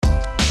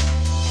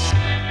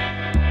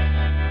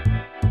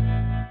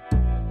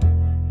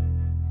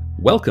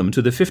Welcome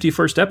to the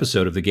 51st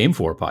episode of the Game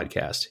 4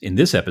 podcast. In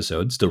this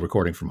episode, still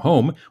recording from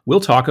home, we'll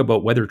talk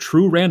about whether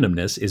true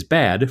randomness is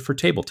bad for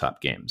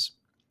tabletop games.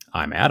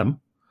 I'm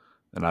Adam.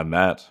 And I'm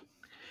Matt.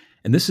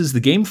 And this is the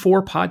Game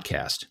 4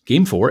 podcast.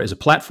 Game 4 is a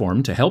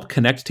platform to help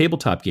connect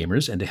tabletop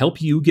gamers and to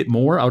help you get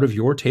more out of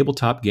your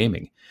tabletop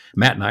gaming.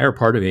 Matt and I are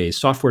part of a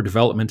software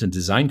development and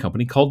design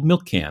company called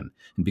Milk Can.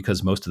 And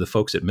because most of the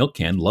folks at Milk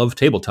Can love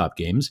tabletop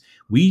games,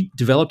 we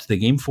developed the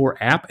Game 4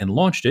 app and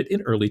launched it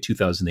in early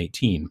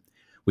 2018.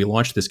 We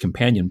launched this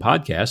companion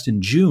podcast in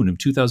June of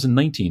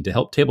 2019 to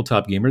help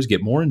tabletop gamers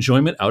get more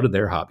enjoyment out of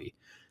their hobby.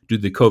 Due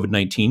to the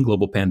COVID-19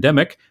 global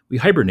pandemic, we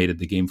hibernated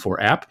the Game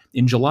 4 app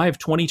in July of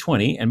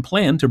 2020 and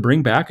plan to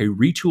bring back a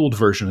retooled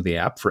version of the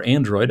app for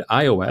Android,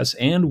 iOS,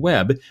 and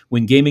web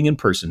when gaming in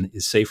person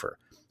is safer.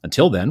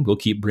 Until then, we'll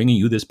keep bringing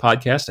you this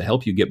podcast to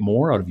help you get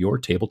more out of your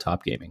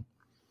tabletop gaming.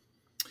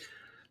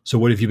 So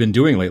what have you been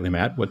doing lately,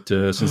 Matt? What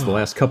since the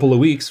last couple of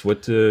weeks,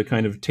 what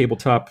kind of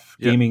tabletop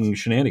gaming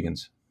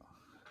shenanigans?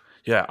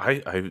 Yeah,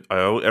 I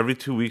every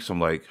 2 weeks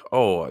I'm like,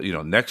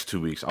 next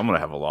 2 weeks I'm gonna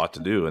have a lot to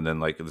do, and then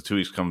like the 2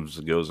 weeks comes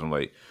and goes, and I'm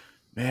like,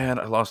 man,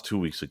 I lost 2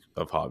 weeks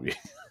of hobby.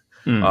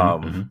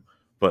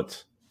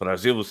 But I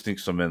was able to sneak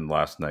some in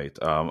last night.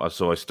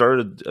 So I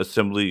started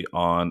assembly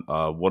on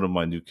one of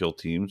my new kill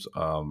teams.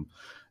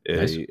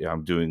 Nice.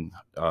 I'm doing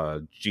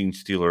Gene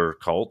Stealer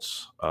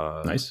cultists.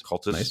 Nice.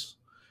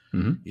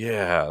 Mm-hmm.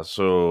 Yeah,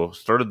 so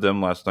started them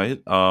last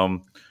night.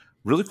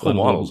 Really cool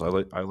models. I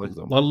like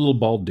them. A lot of little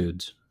bald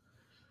dudes.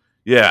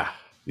 Yeah.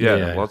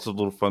 Lots of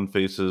little fun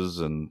faces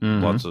and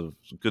lots of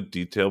good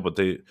detail. But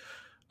they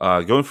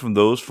going from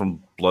those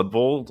from Blood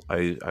Bowl,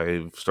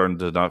 I'm starting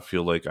to not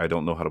feel like I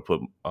don't know how to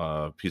put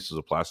pieces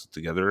of plastic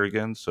together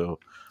again. So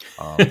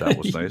that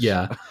was nice.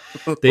 Yeah,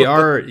 they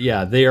are.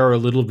 Yeah, they are a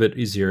little bit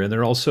easier, and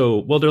they're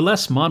also they're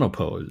less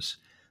monopose.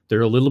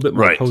 They're a little bit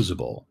more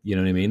posable. You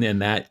know what I mean?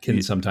 And that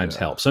can sometimes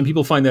help. Some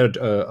people find that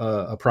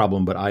a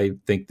problem, but I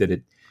think that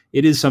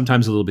it is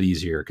sometimes a little bit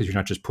easier because you're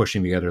not just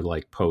pushing together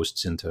like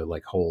posts into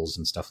like holes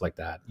and stuff like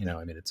that. You know,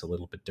 I mean, it's a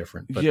little bit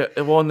different. But. Yeah,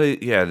 well,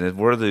 and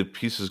where the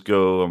pieces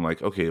go, I'm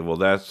like, okay, well,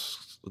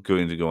 that's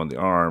going to go on the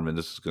arm, and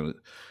this is going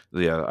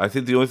to, I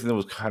think the only thing that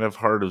was kind of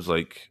hard was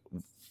like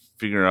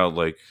figuring out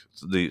like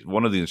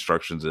one of the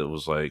instructions. It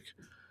was like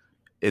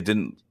it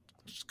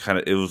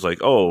was like,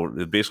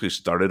 it basically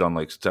started on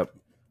like step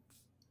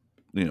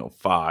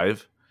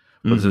 5,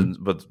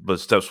 but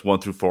steps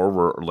 1 through 4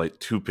 were like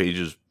 2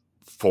 pages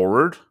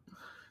forward.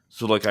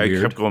 So like I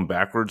kept going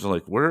backwards and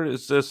like, where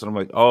is this? And I'm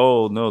like,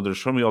 oh no, they're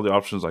showing me all the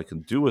options I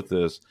can do with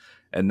this,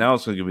 and now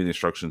it's going to give me the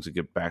instructions to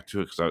get back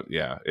to it because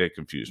it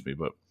confused me.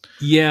 But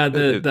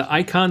the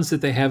icons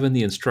that they have in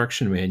the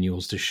instruction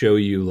manuals to show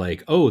you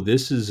like, oh,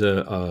 this is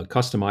a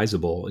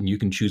customizable and you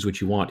can choose what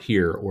you want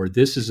here, or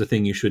this is a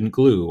thing you shouldn't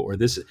glue, or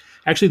this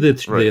actually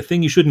the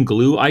thing you shouldn't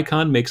glue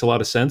icon makes a lot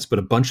of sense, but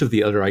a bunch of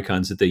the other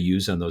icons that they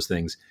use on those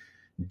things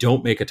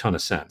don't make a ton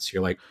of sense.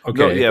 You're like,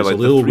 okay, there's like a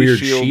little weird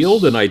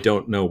shield, and I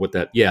don't know what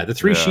that. Yeah, the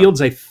 3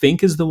 shields I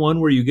think is the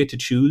one where you get to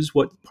choose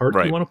what part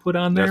you want to put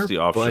on there. That's the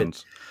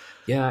options.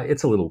 But,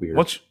 it's a little weird.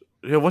 Once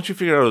you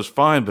figure it out, it was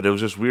fine, but it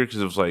was just weird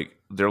because it was like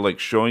they're like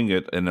showing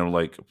it, and they're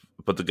like,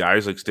 but the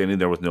guy's like standing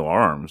there with no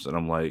arms, and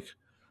I'm like,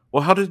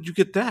 well, how did you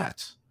get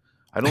that?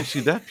 I don't see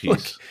that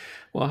piece.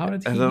 Well, how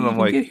did he? And then I'm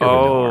like, get here with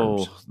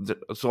no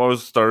arms?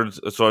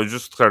 So I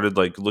just started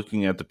like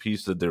looking at the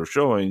piece that they were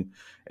showing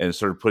and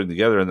started putting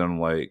together. And then I'm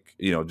like,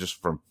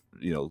 just from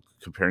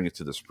comparing it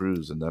to the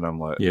sprues. And then I'm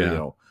like,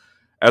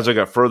 as I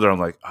got further, I'm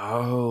like,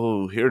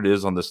 oh, here it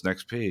is on this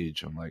next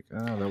page. I'm like,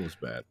 oh, that was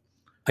bad.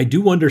 I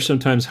do wonder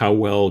sometimes how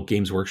well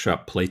Games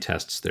Workshop play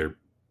tests their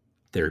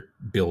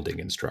building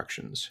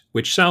instructions,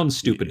 which sounds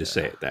stupid to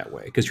say it that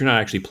way because you're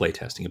not actually play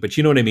testing it, but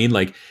you know what I mean?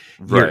 Like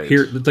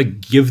here, like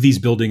give these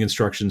building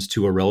instructions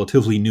to a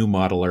relatively new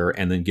modeler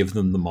and then give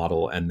them the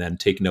model and then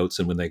take notes.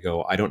 And when they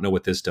go, I don't know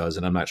what this does,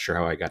 and I'm not sure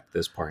how I got to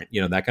this part,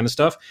 that kind of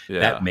stuff,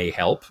 that may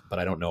help, but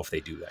I don't know if they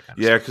do that kind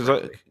of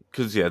stuff.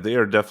 Because they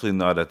are definitely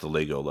not at the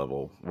Lego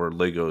level where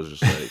Lego is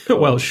just like,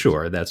 well,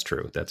 sure. That's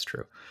true.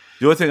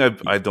 The only thing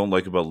I don't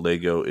like about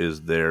Lego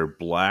is their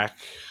black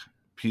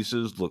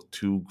pieces look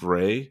too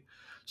gray.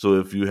 So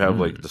if you have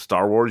like the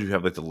Star Wars, you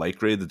have like the light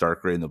gray, the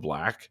dark gray, and the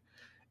black,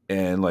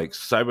 and like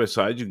side by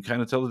side, you can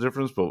kind of tell the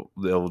difference. But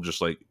they'll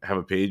just like have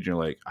a page, and you're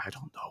like, I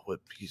don't know what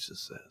piece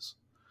this is.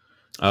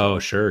 Oh,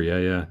 sure,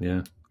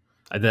 yeah.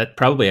 That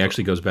probably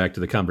actually goes back to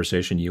the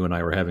conversation you and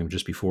I were having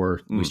just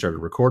before we started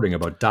recording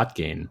about dot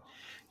gain.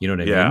 You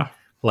know what I mean?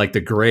 Like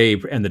the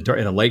gray and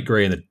the light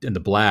gray and the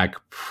black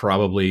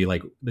probably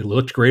like it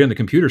looked great on the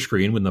computer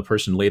screen when the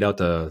person laid out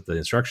the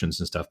instructions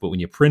and stuff. But when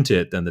you print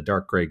it, then the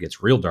dark gray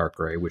gets real dark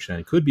gray, which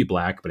then could be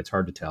black, but it's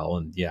hard to tell.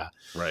 And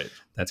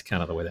that's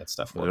kind of the way that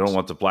stuff works. You don't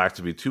want the black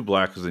to be too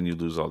black because then you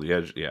lose all the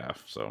edge. Yeah,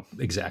 so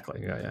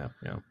exactly. Yeah.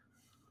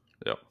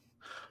 Yep.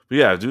 But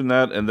yeah, doing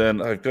that, and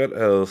then I've got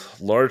a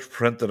large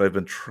print that I've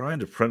been trying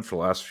to print for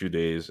the last few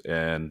days,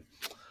 and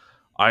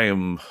I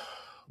am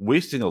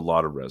wasting a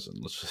lot of resin.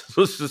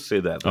 Let's just say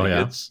that.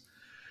 Like,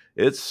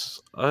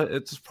 it's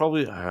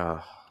probably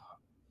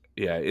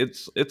yeah,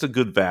 it's a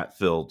good vat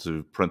fill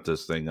to print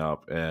this thing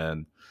up,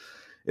 and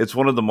it's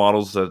one of the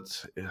models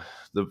that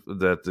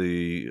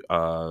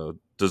the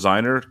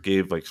designer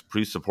gave like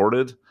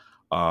pre-supported.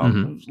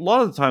 Mm-hmm. A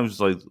lot of the times,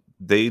 like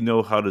they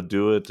know how to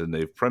do it, and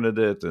they've printed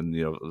it, and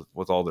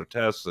with all their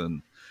tests,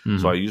 and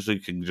so I Mm-hmm. usually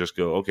can just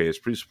go, okay, it's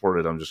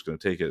pre-supported. I'm just going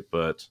to take it,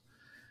 but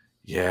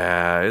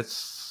yeah,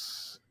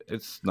 it's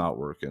not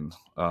working.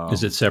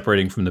 Is it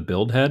separating from the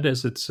build head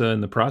as it's in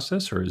the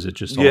process, or is it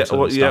just all of Yeah, a sudden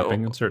well, yeah.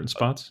 stopping in certain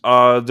spots?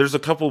 There's a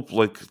couple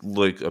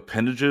like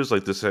appendages.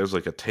 Like this has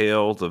like a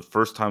tail. The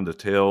first time the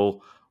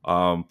tail,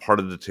 part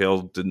of the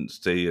tail didn't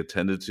stay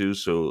attended to,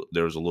 so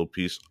there was a little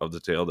piece of the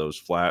tail that was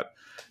flat,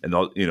 and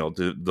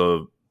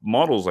the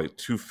model's like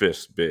 2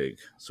 fists big,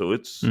 so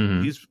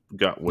Mm-hmm. he's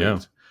got Yeah.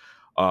 weight.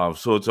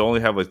 So to only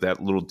have like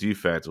that little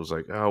defect, it was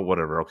like, oh,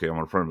 whatever. Okay, I'm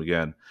gonna print him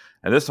again.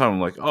 And this time I'm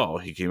like, oh,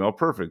 he came out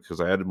perfect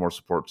because I added more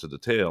support to the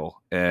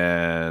tail.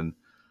 And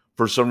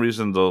for some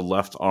reason, the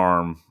left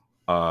arm,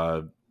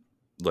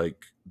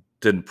 like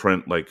didn't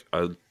print like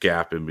a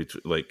gap in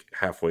between, like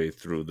halfway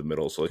through the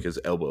middle. So like his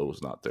elbow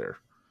was not there.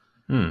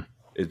 Hmm.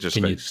 It just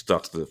Can like you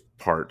stuck the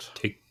part.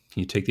 can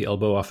you take the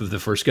elbow off of the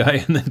first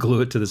guy and then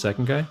glue it to the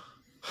second guy?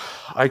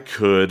 I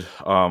could.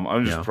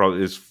 I'm just Yeah.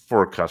 probably it's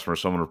for a customer,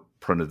 so I'm gonna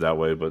print it that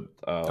way. But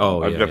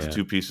Oh I've yeah, got the yeah.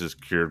 two pieces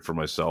cured for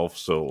myself,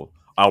 so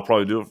I'll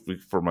probably do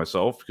it for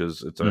myself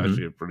because it's Mm-hmm.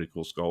 actually a pretty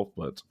cool sculpt.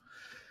 But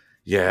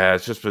yeah,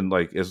 it's just been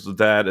like it's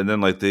that, and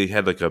then like they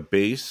had like a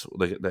base,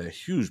 like that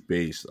huge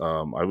base.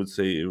 I would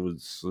say it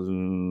was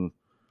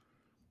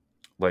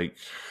like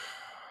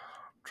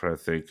trying to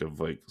think of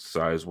like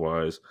size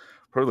wise,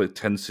 probably like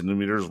 10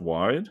 centimeters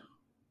wide.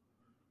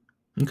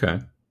 Okay.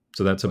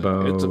 So that's Like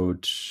it's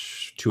about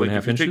two and a like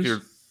if half you take your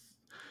inches.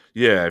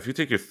 yeah, if you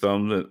take your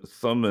thumb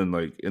and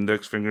like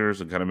index fingers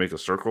and kind of make a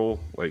circle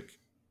like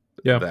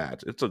Yeah.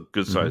 that, it's a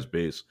good Mm-hmm. size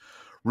base.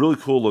 Really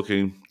cool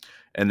looking.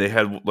 And they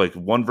had like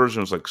one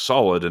version was like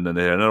solid, and then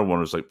they had another one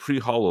was like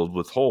pre-hollowed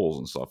with holes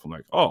and stuff. I'm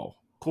like, oh,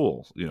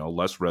 cool.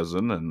 Less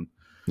resin and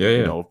Yeah,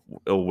 yeah.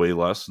 it'll weigh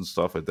less and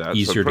stuff like that. So I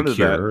Easier to printed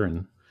that. cure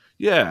and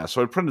Yeah,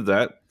 so I printed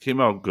that. Came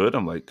out good.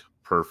 I'm like,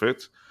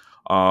 perfect.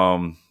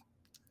 Um,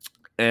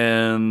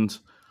 and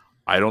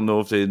I don't know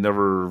if they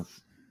never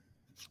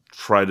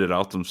tried it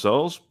out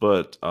themselves,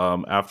 but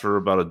after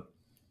about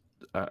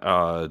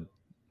I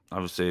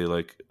would say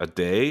like a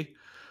day,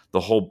 the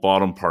whole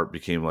bottom part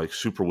became like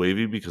super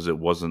wavy because it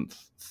wasn't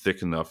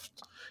thick enough,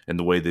 and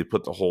the way they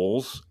put the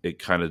holes, it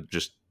kind of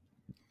just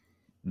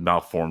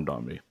malformed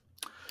on me.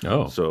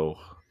 oh, So,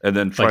 and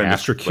then like trying to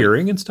after like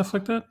curing and stuff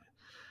like that.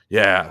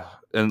 yeah,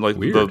 and like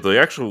the Weird. the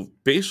actual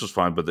base was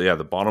fine, but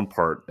the bottom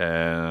part,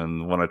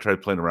 and when I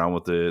tried playing around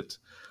with it,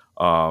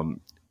 um,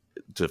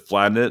 to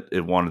flatten it,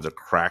 it wanted to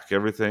crack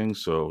everything.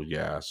 So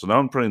yeah, so now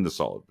I'm putting the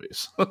solid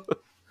base.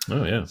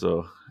 Oh yeah.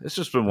 So it's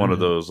just been All one of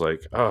right. those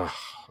like, oh,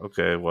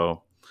 okay,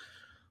 well,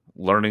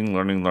 learning.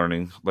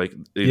 Like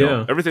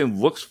Yeah. everything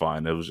looks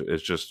fine.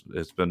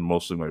 It's been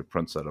mostly my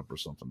print setup or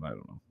something. I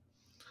don't know.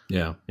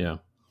 Yeah. Yeah.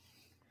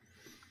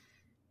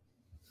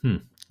 Hmm.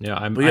 Yeah.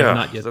 But I've yeah,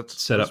 not yet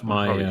set that's up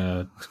my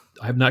hobby.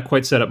 I have not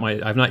quite set up my.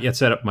 I've not yet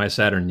set up my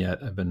Saturn yet.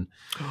 I've been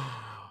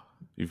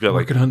You've got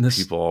like working on this.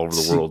 people all over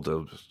the world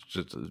to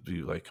just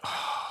be like,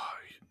 oh,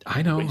 I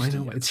you're know,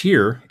 wasting it.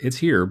 It's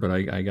here, but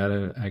I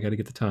gotta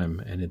get the time,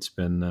 and it's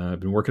been I've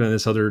been working on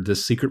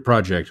this secret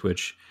project,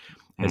 which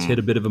has hit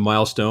Mm. a bit of a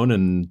milestone,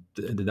 and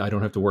I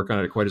don't have to work on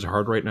it quite as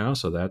hard right now,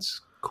 so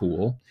that's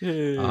cool.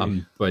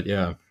 Yay. But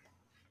yeah,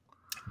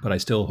 but I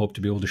still hope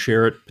to be able to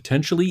share it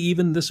potentially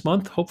even this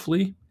month,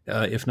 hopefully.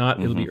 If not,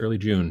 it'll Hmm. be early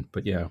June.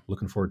 But yeah,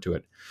 looking forward to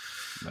it.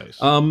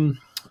 Nice. Um, What else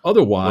have you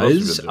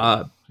otherwise, been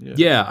doing? Yeah.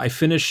 yeah, I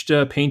finished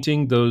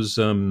painting those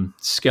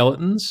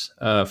skeletons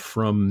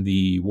from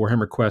the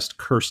Warhammer Quest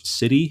Cursed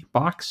City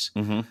box.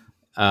 Hmm.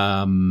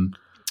 Um,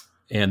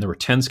 and there were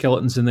 10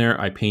 skeletons in there.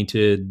 I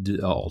painted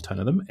all 10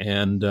 of them,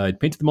 and I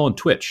painted them all on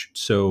Twitch.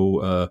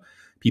 So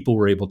people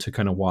were able to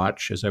kind of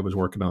watch as I was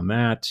working on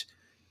that.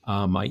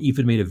 I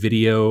even made a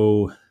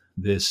video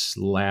this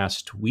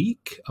last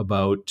week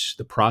about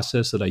the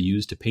process that I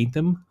use to paint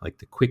them, like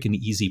the quick and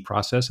easy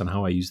process on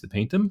how I use to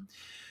paint them.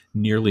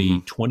 Nearly Hmm.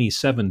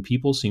 27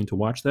 people seemed to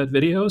watch that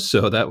video,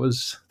 so that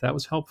was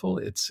helpful.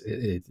 It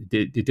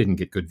didn't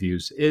get good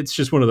views. It's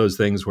just one of those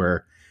things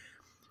where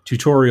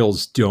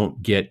tutorials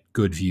don't get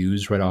good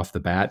views right off the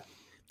bat.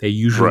 They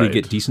usually Right.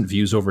 get decent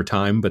views over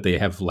time, but they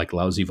have like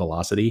lousy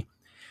velocity.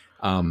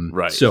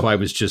 Right. So I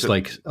was just So-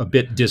 like a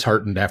bit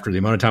disheartened after the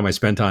amount of time I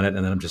spent on it.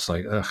 And then I'm just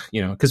like, ugh,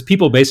 because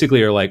people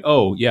basically are like,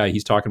 oh, yeah,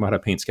 he's talking about how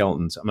to paint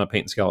skeletons. I'm not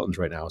painting skeletons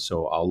right now,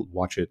 so I'll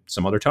watch it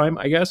some other time,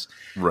 I guess,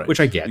 which Right.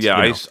 I get. Yeah,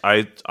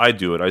 I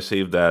do it. I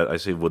save that. I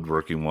save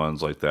woodworking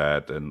ones like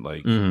that, and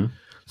like Mhm.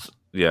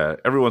 yeah,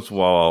 every once in a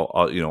while,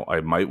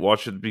 I might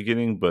watch at the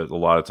beginning, but a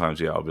lot of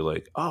times, yeah, I'll be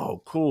like,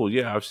 oh, cool.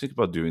 Yeah, I was thinking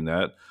about doing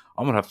that.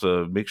 I'm gonna have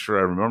to make sure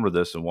I remember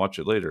this and watch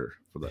it later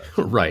for that.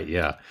 Right.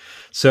 Yeah.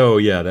 So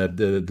yeah,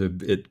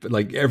 that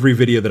like every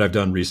video that I've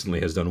done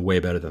recently has done way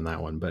better than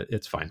that one, but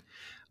it's fine.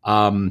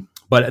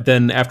 But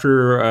then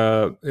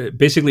after,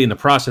 basically in the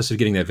process of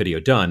getting that video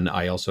done,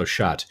 I also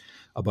shot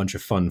a bunch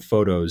of fun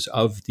photos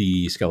of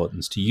the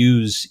skeletons to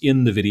use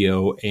in the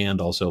video and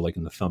also like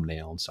in the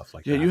thumbnail and stuff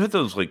like Yeah, that. you had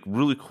those like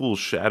really cool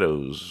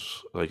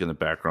shadows like in the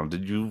background.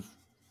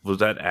 Was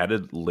that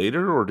added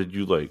later, or did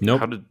you like how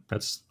Nope, did?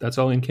 that's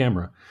all in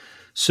camera.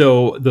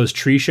 So those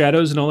tree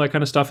shadows and all that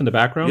kind of stuff in the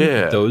background,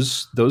 Yeah.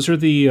 those are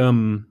the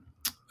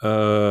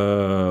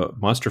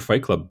Monster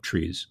Fight Club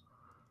trees,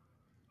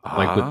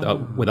 like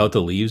without Ah.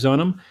 the leaves on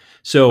them.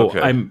 So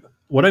Okay.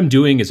 what I'm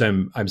doing is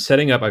I'm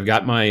setting up. I've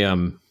got my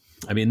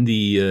I'm in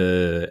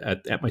the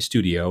at my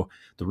studio,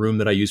 the room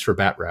that I use for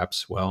bat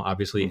reps. Well,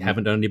 obviously Hmm.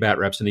 haven't done any bat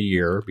reps in a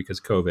year because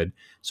of COVID.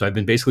 So I've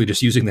been basically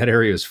just using that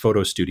area as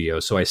photo studio.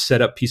 So I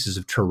set up pieces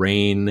of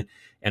terrain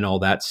and all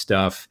that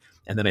stuff,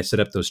 and then I set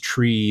up those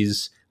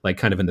trees like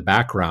kind of in the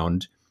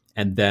background,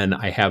 and then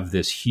I have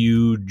this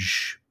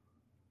huge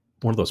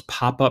one of those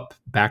pop-up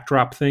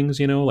backdrop things,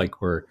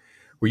 like where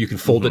you can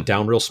fold Hmm. it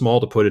down real small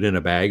to put it in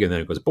a bag and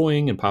then it goes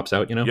boing and pops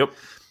out. Yep.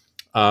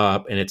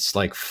 And it's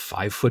like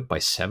 5 foot by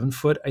 7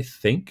 foot, I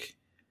think,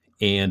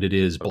 and it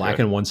is black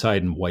Okay. on one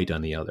side and white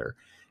on the other.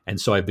 And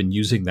so I've been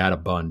using that a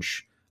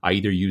bunch. I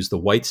either use the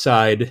white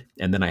side,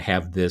 and then I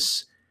have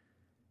this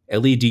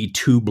LED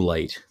tube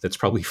light that's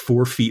probably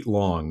 4 feet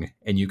long,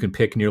 and you can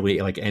pick nearly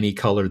like any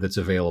color that's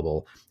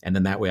available. And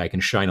then that way I can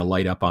shine a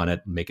light up on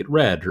it and make it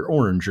red or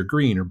orange or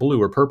green or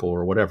blue or purple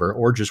or whatever,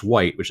 or just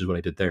white, which is what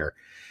I did there.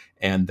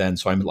 And then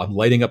so I'm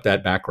lighting up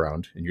that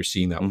background, and you're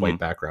seeing that Hmm. white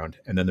background.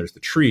 And then there's the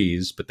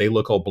trees, but they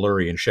look all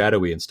blurry and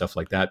shadowy and stuff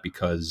like that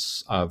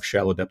because of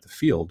shallow depth of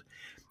field.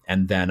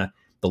 And then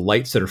the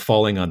lights that are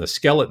falling on the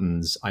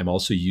skeletons, I'm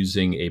also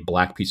using a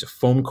black piece of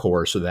foam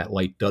core so that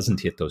light doesn't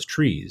hit those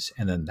trees.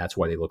 And then that's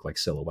why they look like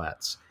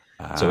silhouettes.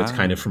 So it's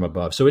kind of Ah. from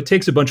above. So it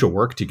takes a bunch of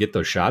work to get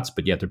those shots,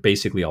 but yet they're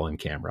basically all in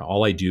camera.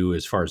 All I do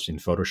as far as in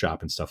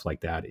Photoshop and stuff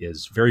like that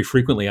is very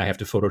frequently I have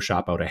to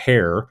Photoshop out a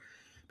hair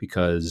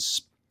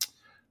because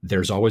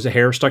there's always a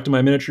hair stuck to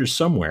my miniatures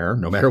somewhere,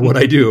 no matter what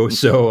I do.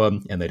 So,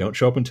 and they don't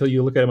show up until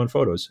you look at them on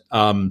photos.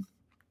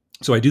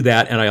 So I do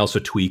that, and I also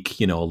tweak,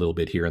 a little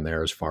bit here and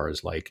there as far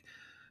as like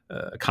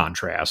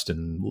contrast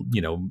and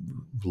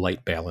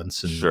light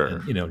balance and Sure.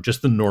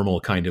 just the normal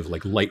kind of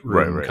like Right.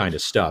 Lightroom Right. kind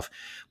of stuff.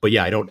 But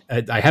yeah,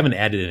 I haven't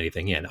added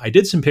anything in. I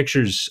did some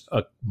pictures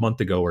a month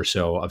ago or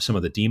so of some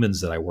of the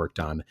demons that I worked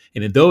on,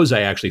 and in those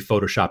I actually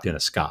photoshopped in a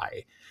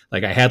sky.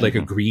 Like I had like a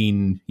Hmm.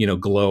 green,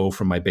 glow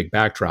from my big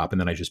backdrop, and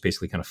then I just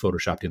basically kind of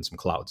photoshopped in some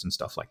clouds and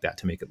stuff like that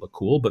to make it look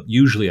cool. But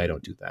usually I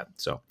don't do that.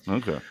 So,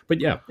 Okay. but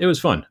yeah, it was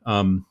fun.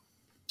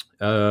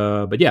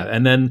 But yeah,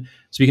 and then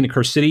speaking of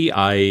Curse City,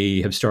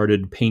 I have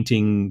started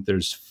painting.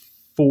 There's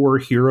 4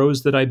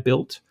 heroes that I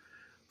built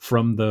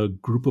from the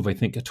group of I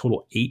think a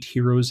total 8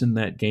 heroes in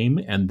that game,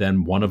 and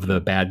then one of Okay. the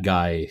bad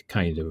guy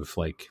kind of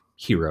like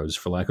heroes,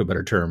 for lack of a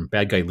better term,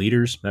 bad guy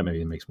leaders. That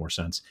maybe makes more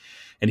sense.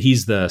 And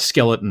he's the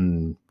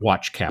skeleton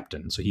watch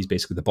captain, so he's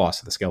basically the boss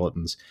of the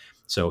skeletons.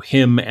 So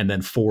him and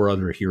then 4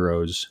 other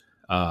heroes.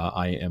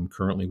 I am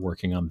currently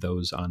working on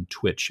those on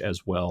Twitch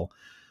as well.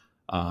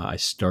 I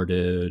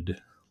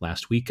started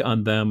last week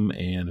on them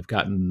and have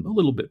gotten a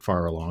little bit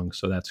far along,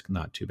 so that's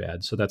not too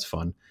bad. So that's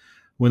fun.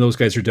 When those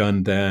guys are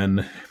done,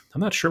 then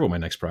I'm not sure what my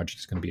next project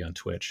is going to be on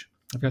Twitch.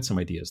 I've got some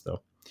ideas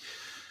though.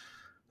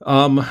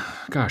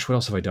 Gosh, what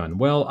else have I done?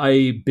 Well,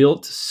 I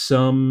bought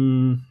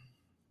some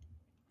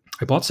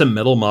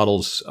metal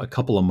models a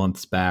couple of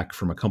months back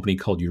from a company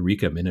called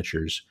Eureka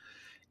Miniatures,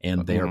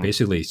 and they are Hmm.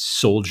 basically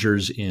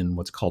soldiers in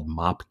what's called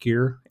MOP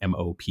gear,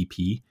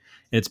 MOPP.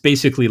 And it's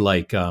basically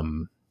like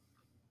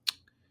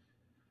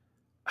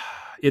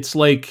it's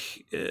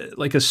like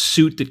a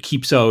suit that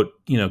keeps out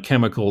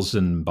chemicals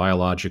and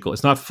biological.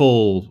 It's not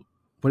full.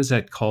 What is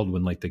that called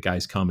when like the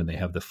guys come and they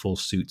have the full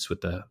suits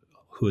with the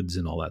hoods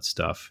and all that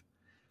stuff?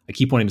 I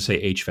keep wanting to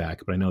say HVAC,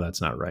 but I know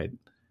that's not right.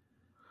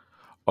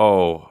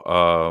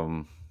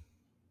 Oh.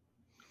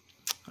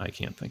 I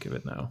can't think of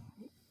it now.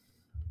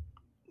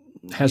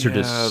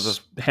 Yeah.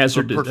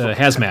 The personal.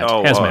 Hazmat,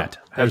 Oh. hazmat.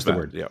 There's the Hazmat.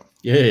 word. Yeah.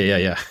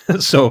 Yeah.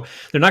 So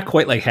they're not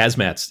quite like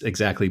hazmats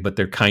exactly, but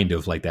they're kind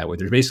of like that way.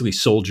 They're basically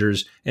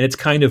soldiers, and it's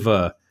kind of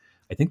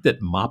I think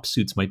that mop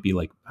suits might be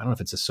like, I don't know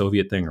if it's a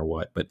Soviet thing or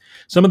what, but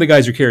some of the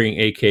guys are carrying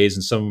AKs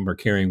and some of them are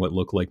carrying what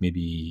look like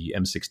maybe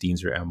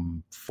M16s or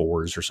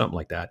M4s or something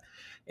like that.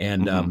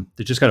 And Hmm.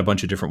 they've just got a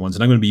bunch of different ones,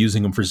 and I'm going to be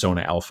using them for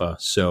Zona Alpha.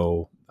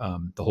 So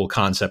the whole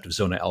concept of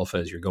Zona Alpha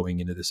is you're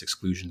going into this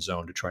exclusion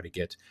zone to try to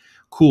get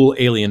cool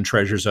alien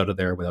treasures out of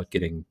there without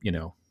getting,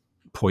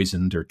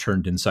 poisoned or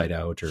turned inside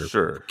out or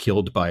Sure.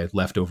 killed by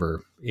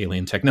leftover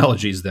alien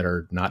technologies that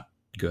are not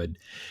good.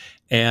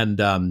 And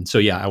so,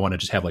 yeah, I want to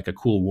just have like a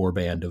cool war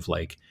band of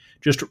like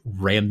just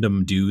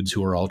random dudes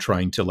who are all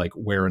trying to like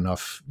wear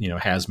enough,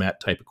 hazmat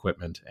type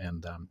equipment.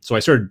 And so I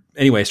started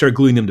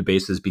gluing them to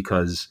bases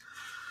because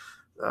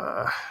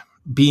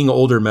being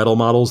older metal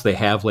models, they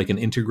have like an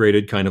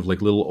integrated kind of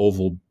like little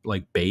oval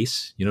like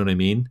base. You know what I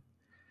mean?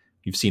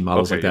 You've seen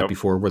models Okay. like that Yep.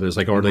 before where there's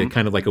like already Hmm.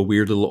 kind of like a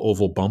weird little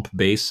oval bump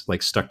base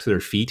like stuck to their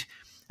feet.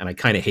 And I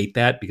kind of hate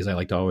that because I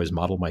like to always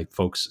model my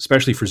folks,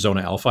 especially for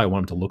Zona Alpha. I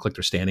want them to look like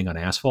they're standing on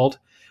asphalt.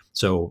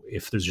 So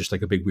if there's just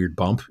like a big weird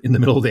bump in the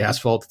middle of the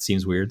asphalt, it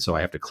seems weird. So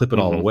I have to clip it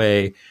all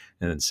away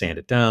and then sand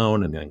it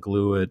down and then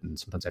glue it. And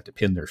sometimes I have to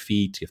pin their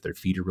feet if their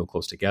feet are real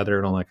close together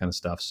and all that kind of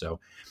stuff. So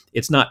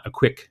it's not a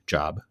quick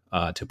job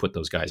to put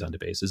those guys onto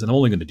bases. And I'm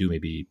only going to do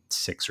maybe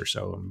 6 or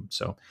so.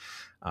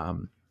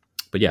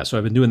 But yeah, so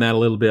I've been doing that a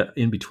little bit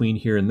in between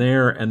here and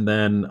there. And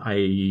then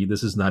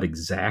this is not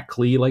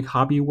exactly like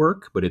hobby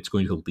work, but it's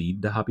going to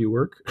lead to hobby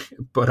work.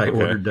 But I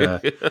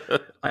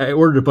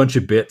ordered a bunch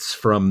of bits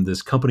from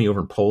this company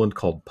over in Poland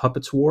called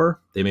Puppets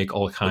War. They make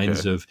all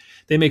kinds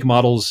they make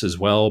models as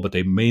well, but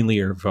they mainly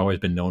have always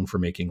been known for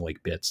making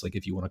like bits. Like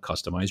if you want to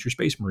customize your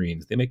Space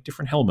Marines, they make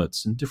different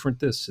helmets and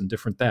different this and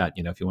different that.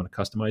 You know, if you want to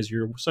customize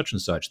your such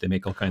and such, they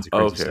make all kinds of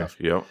crazy stuff.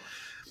 Yep.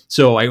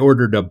 So I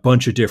ordered a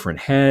bunch of different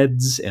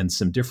heads and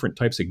some different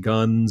types of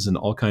guns and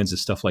all kinds of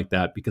stuff like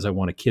that because I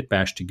want to kit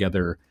bash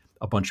together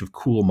a bunch of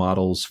cool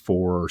models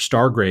for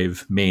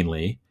Stargrave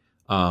mainly,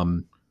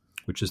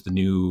 which is the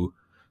new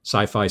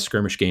sci-fi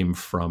skirmish game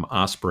from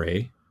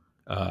Osprey.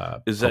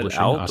 Is that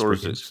out Osprey or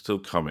is it still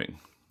coming?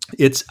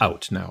 It's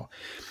out now.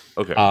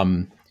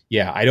 Okay.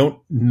 Yeah, I don't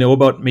know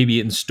about maybe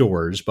in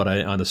stores, but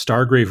on the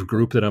Stargrave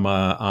group that I'm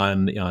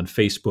on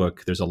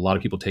Facebook, there's a lot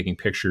of people taking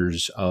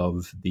pictures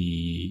of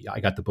I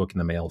got the book in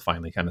the mail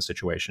finally kind of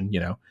situation, you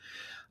know.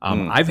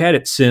 I've had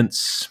it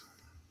since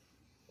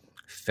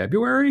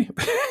February,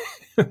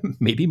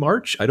 maybe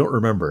March. I don't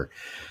remember.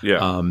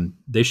 Yeah.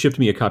 They shipped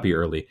me a copy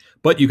early,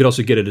 but you could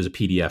also get it as a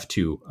PDF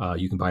too.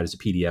 You can buy it as a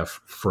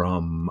PDF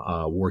from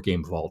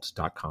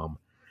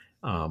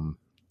wargamevault.com.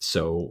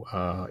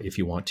 So if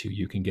you want to,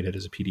 you can get it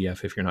as a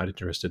PDF if you're not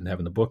interested in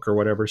having the book or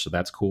whatever. So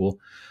that's cool.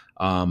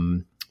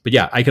 But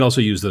yeah, I can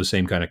also use those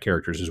same kind of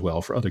characters as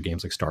well for other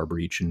games like Star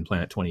Breach and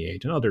Planet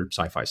 28 and other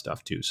sci-fi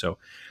stuff too. So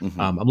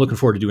I'm looking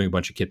forward to doing a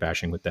bunch of kit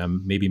bashing with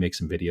them, maybe make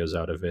some videos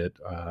out of it,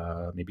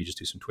 maybe just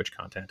do some Twitch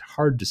content.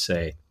 Hard to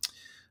say.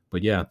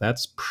 But yeah,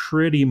 that's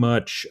pretty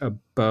much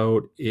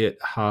about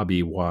it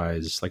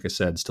hobby-wise. Like I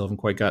said, still haven't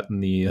quite gotten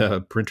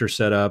the printer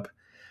set up.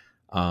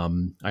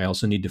 I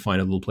also need to find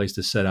a little place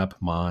to set up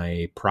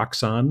my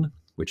Proxon,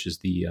 which is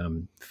the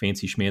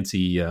fancy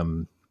schmancy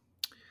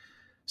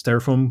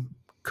styrofoam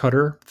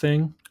cutter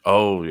thing.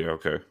 Oh yeah,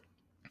 okay.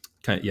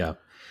 Yeah,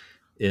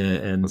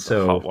 and with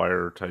so the hot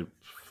wire type.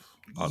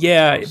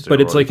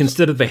 But it's like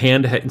instead of the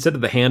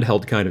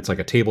handheld kind, it's like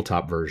a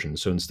tabletop version.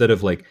 So instead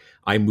of like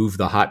I move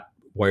the hot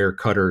wire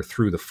cutter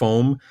through the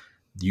foam,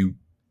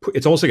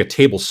 it's almost like a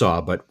table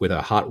saw, but with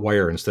a hot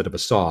wire instead of a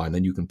saw, and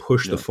then you can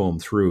push the foam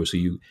through.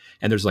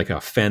 And there's like a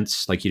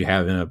fence like you'd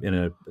have in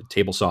a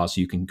table saw, so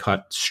you can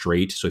cut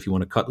straight. So if you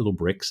want to cut little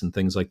bricks and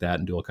things like that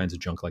and do all kinds of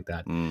junk like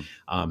that. And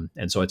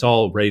so it's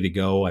all ready to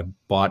go. I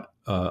bought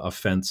a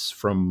fence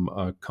from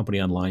a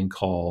company online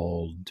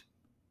called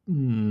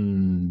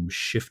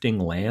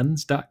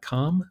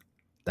shiftinglands.com.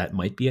 That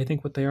might be, I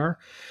think, what they are.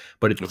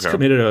 But it's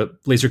committed a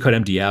laser cut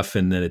MDF,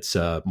 and then it's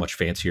much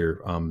fancier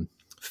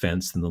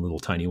fence than the little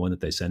tiny one that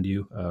they send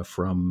you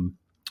from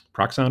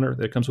Proxon or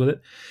that comes with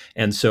it.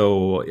 And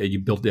so you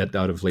built that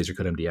out of laser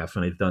cut MDF,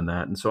 and I've done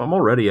that. And so I'm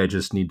all ready. I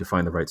just need to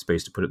find the right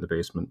space to put it in the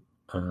basement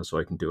so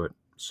I can do it.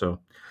 So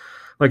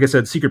like I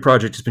said, Secret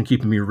Project has been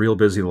keeping me real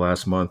busy the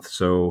last month.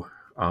 So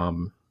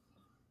I'm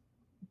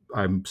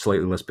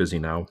slightly less busy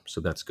now.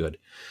 So that's good.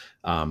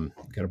 Got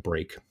a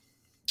break.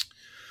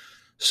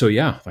 So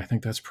yeah, I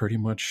think that's pretty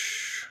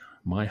much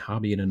my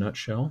hobby in a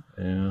nutshell.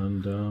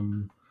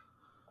 And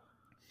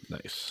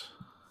nice.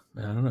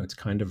 I don't know. It's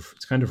kind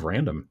of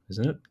random,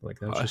 isn't it? Like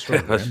that's just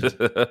sort of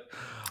random.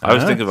 I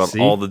was thinking about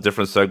all the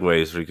different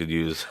segues we could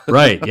use.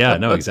 Right. Yeah.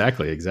 No.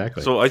 Exactly.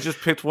 So I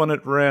just picked one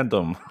at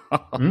random.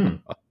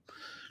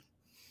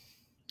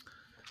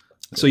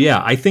 So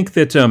yeah, I think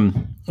that so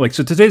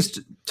today's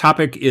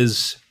topic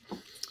is.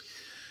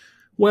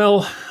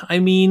 Well, I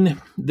mean,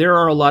 there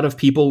are a lot of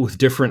people with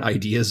different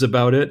ideas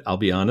about it. I'll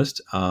be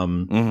honest,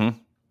 and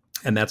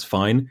that's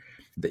fine.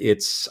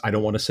 I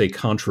don't want to say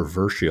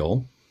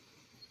controversial.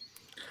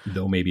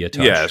 Though maybe a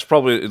touch. Yeah, it's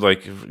probably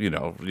like, we're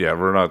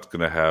not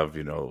going to have,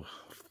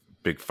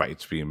 big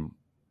fights being.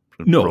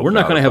 No, we're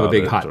not going to have a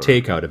big hot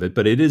take out of it,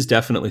 but it is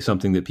definitely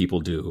something that people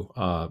do,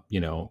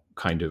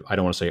 kind of, I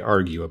don't want to say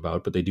argue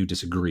about, but they do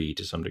disagree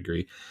to some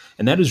degree.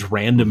 And that is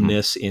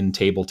randomness in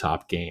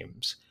tabletop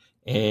games.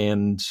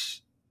 And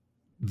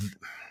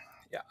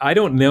I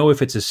don't know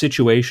if it's a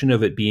situation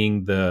of it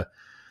being the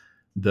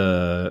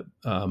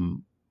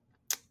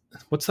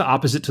what's the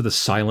opposite to the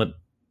silent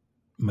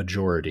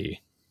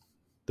majority?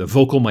 The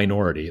vocal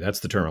minority, that's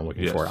the term I'm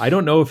looking for. I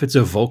don't know if it's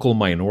a vocal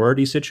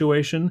minority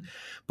situation,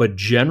 but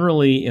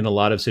generally in a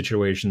lot of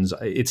situations,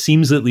 it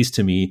seems, at least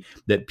to me,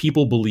 that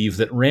people believe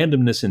that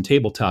randomness in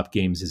tabletop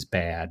games is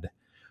bad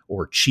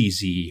or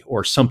cheesy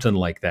or something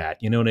like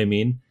that. You know what I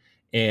mean?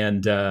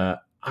 And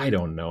I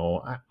don't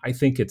know. I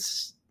think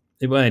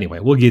well, anyway,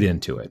 we'll get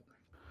into it.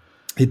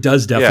 It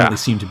does definitely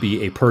seem to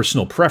be a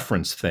personal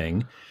preference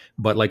thing.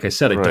 But like I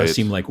said, it does Right.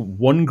 seem like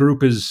one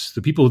group is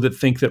the people that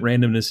think that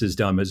randomness is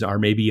dumb are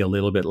maybe a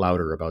little bit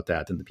louder about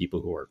that than the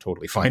people who are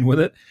totally fine with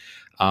it.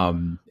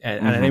 And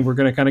I think we're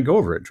going to kind of go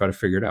over it and try to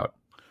figure it out.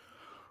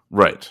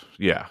 Right.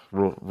 Yeah.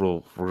 We're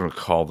going to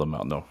call them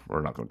out. No,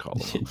 we're not going to call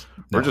them out.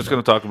 We're just No.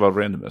 going to talk about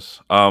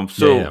randomness.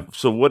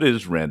 So what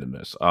is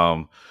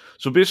randomness?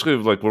 So basically,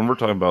 like when we're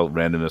talking about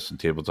randomness in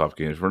tabletop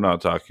games, we're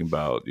not talking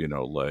about,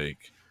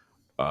 like,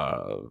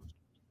 uh,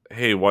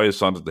 hey, why is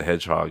Sonic the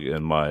Hedgehog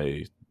in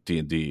my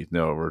D&D?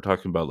 No, we're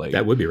talking about like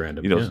That would be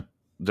random. Yeah.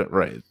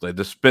 Right, like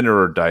the spinner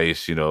or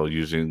dice,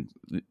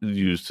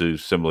 used to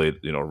simulate,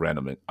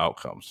 random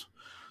outcomes.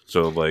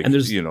 So like, And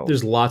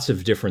there's lots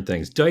of different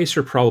things. Dice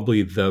are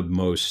probably the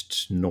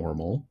most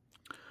normal,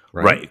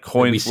 right? right,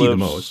 coin We flips, see the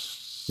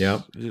most.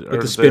 Yeah.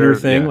 But the spinner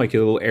thing, like a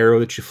little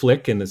arrow that you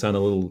flick and it's on a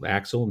little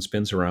axle and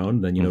spins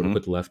around, then to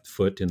put the left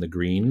foot in the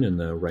green and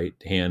the right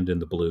hand in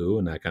the blue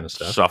and that kind of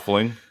stuff.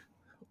 Shuffling.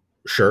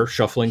 Sure,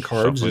 shuffling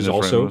cards is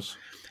also randomness.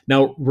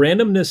 Now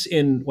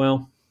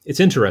randomness it's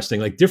interesting.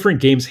 Like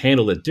different games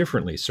handle it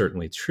differently.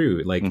 Certainly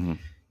true. Like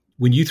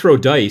when you throw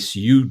dice,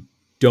 you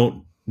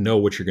don't know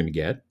what you're going to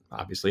get.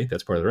 Obviously,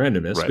 that's part of the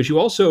randomness. Right. But you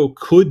also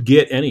could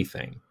get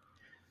anything.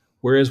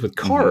 Whereas with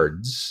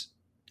cards,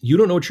 you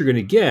don't know what you're going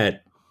to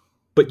get,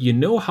 but you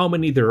know how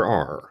many there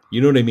are.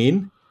 You know what I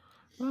mean?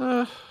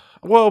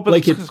 Well, but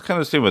like it's kind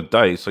of the same with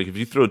dice. Like if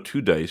you throw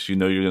 2 dice, you're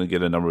going to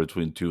get a number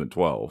between 2 and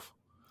 12.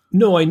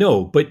 No, I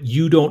know, but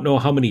you don't know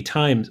how many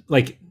times.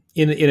 Like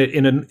and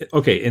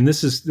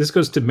this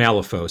goes to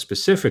Malifaux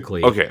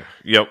specifically. Okay,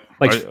 yep.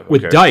 Like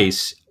with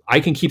dice, I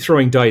can keep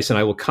throwing dice, and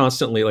I will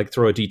constantly like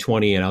throw a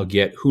d20, and I'll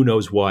get who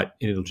knows what,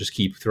 and it'll just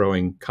keep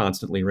throwing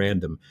constantly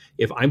random.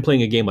 If I'm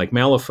playing a game like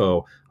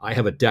Malifaux, I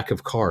have a deck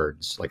of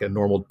cards, like a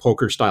normal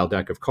poker style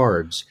deck of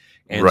cards,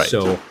 and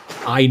so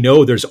I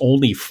know there's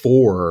only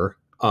 4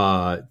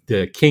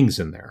 the kings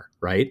in there,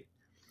 right?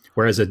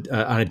 Whereas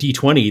on a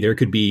D20, there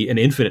could be an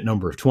infinite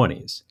number of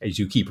 20s as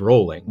you keep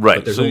rolling.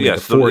 Right. So,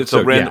 it's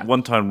a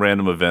one-time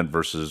random event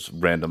versus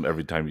random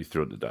every time you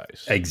throw the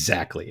dice.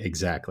 Exactly.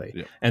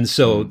 Yeah. And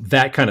so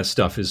that kind of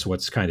stuff is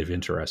what's kind of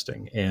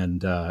interesting.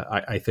 And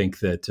I think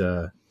that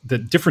the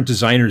different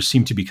designers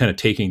seem to be kind of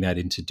taking that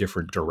into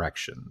different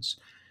directions.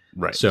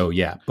 Right. So,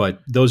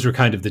 but those are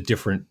kind of the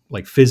different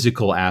like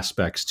physical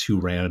aspects to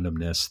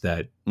randomness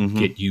that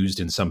get used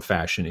in some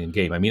fashion in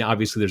game. I mean,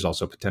 obviously there's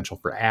also potential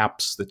for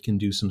apps that can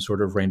do some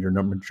sort of random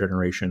number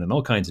generation and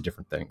all kinds of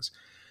different things.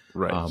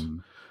 Right.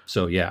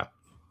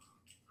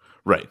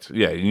 Right.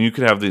 Yeah. And you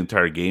could have the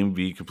entire game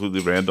be completely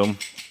random.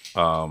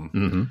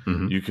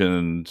 You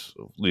can,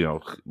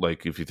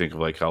 like if you think of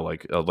like how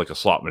like a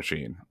slot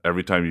machine,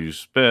 every time you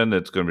spin,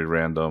 it's going to be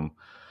random.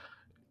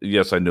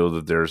 Yes, I know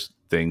that there's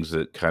things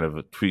that kind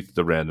of tweak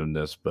the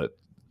randomness, but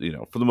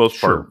for the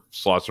most part,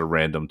 slots are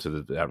random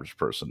to the average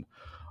person.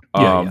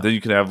 Then you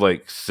can have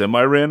like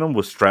semi-random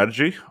with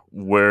strategy,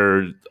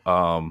 where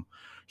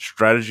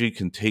strategy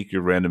can take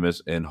your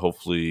randomness and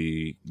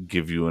hopefully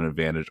give you an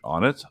advantage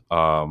on it,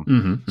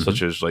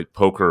 such as like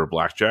poker or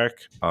blackjack.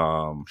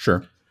 In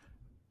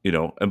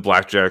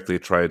blackjack, they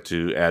try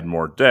to add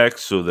more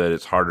decks so that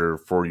it's harder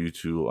for you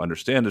to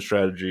understand the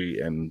strategy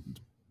and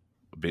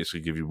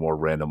basically give you more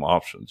random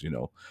options.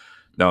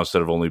 Now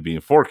instead of only being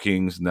 4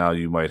 kings, now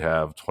you might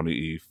have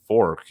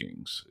 24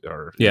 kings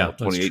or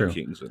 28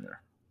 kings in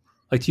there.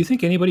 Like, do you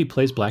think anybody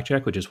plays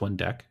blackjack with just one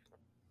deck?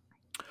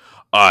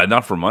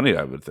 Not for money,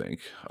 I would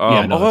think.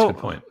 That's a good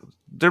point.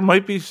 There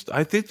might be.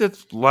 I think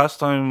that last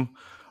time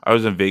I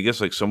was in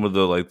Vegas, like some of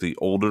the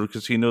older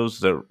casinos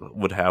that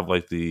would have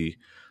they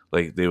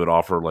would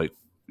offer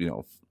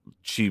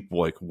cheap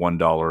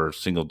 $1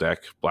 single deck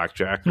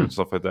blackjack and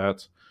stuff like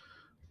that.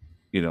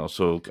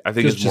 So I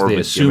think it's more of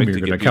a assume gimmick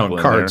you're to going to count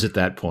cards at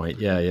that point.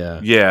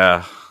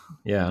 Yeah.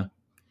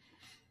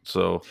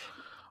 So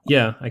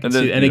I can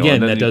see. And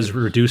again, that does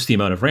reduce the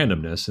amount of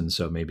randomness, and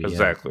so maybe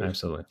exactly,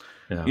 absolutely.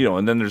 Yeah.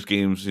 And then there's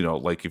games,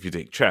 like if you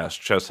take chess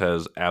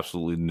has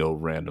absolutely no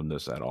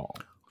randomness at all.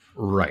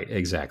 Right,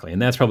 exactly,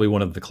 and that's probably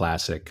one of the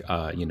classic,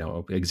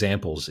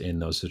 examples in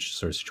those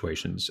sort of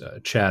situations.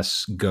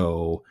 Chess,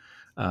 Go,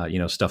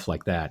 stuff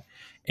like that,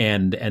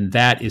 and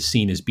that is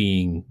seen as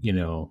being,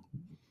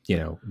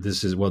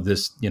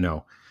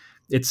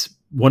 it's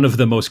one of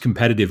the most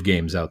competitive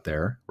games out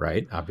there,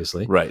 right?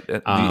 Obviously, right.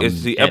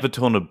 It's the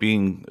epitome of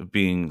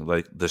being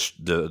like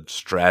the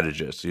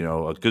strategist.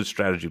 A good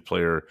strategy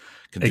player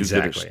can do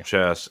good at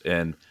chess,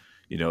 and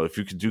if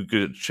you can do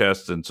good at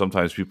chess, then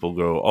sometimes people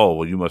go, "Oh,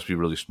 well, you must be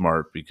really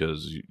smart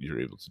because you're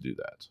able to do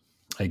that."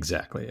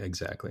 Exactly.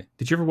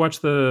 Did you ever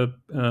watch the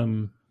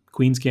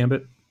Queen's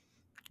Gambit?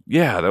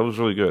 Yeah, that was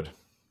really good.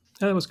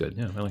 Yeah, that was good.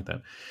 Yeah, I like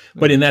that.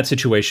 But in that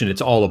situation, it's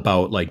all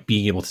about like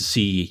being able to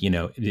see,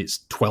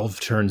 it's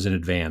 12 turns in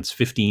advance,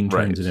 15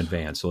 turns in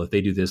advance. So if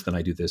they do this, then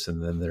I do this,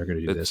 and then they're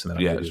going to do this, and then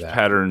I'm going to do that.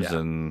 Patterns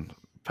and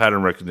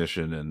pattern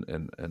recognition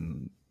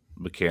and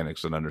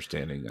mechanics and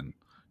understanding and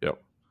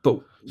But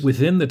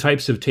within the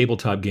types of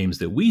tabletop games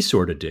that we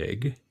sort of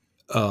dig,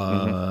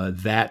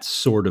 that's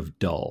sort of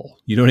dull.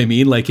 You know what I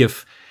mean? Like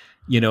if,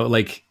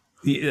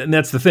 And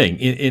that's the thing.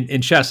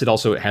 In chess, it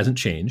also hasn't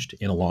changed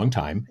in a long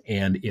time.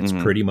 And it's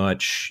Mhm. pretty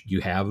much,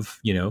 you have,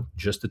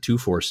 just the two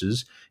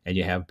forces, and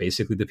you have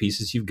basically the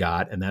pieces you've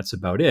got, and that's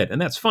about it. And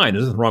that's fine.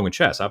 There's nothing wrong with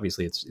chess.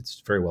 Obviously,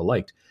 it's very well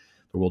liked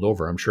the world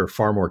over. I'm sure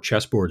far more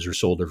chessboards are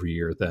sold every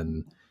year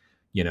than,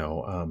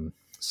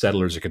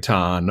 Settlers of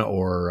Catan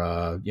or,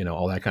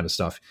 all that kind of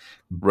stuff.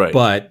 Right.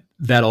 But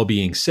that all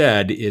being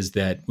said, is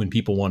that when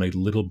people want a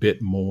little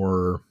bit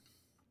more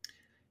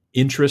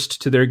interest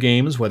to their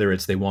games, whether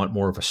it's they want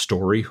more of a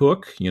story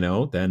hook,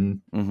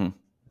 then Mhm.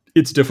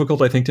 it's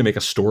difficult, I think, to make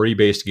a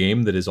story-based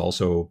game that is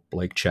also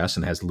like chess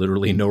and has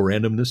literally no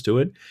randomness to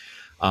it.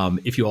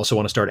 If you also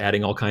want to start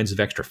adding all kinds of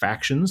extra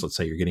factions, let's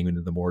say you're getting into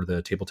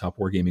the tabletop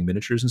wargaming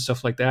miniatures and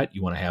stuff like that,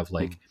 you want to have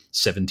like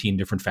 17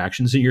 different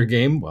factions in your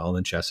game, well,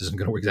 then chess isn't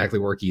going to exactly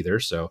work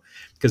either. So,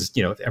 because,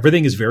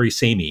 everything is very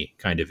samey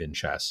kind of in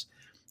chess.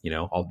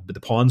 The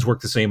pawns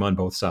work the same on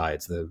both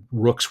sides. The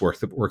rooks work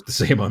the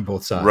same on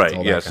both sides. Right.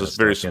 All that Yes, kind it's of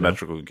a very stuff,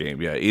 symmetrical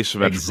game. Yeah,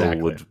 asymmetrical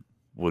Exactly.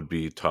 would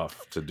be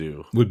tough to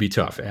do. Would be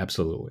tough.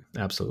 Absolutely.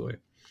 Absolutely.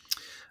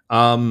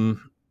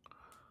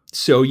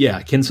 So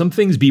yeah, can some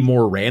things be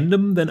more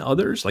random than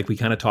others? Like we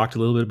kind of talked a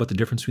little bit about the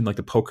difference between like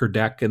the poker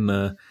deck and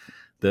the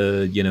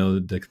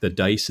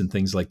dice and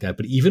things like that.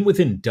 But even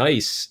within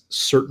dice,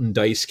 certain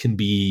dice can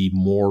be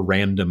more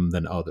random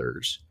than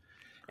others.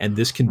 And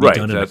this can be Right.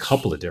 done in a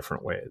couple of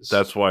different ways.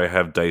 That's why I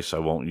have dice I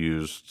won't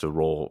use to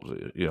roll,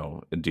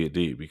 in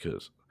D&D,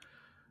 because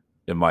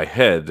in my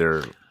head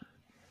they're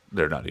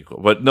not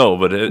equal. But no,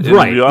 but in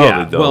Right, reality,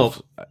 yeah. though,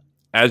 Well,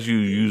 as you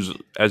use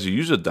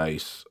a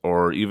dice,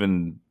 or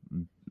even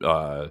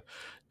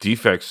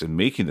defects in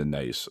making the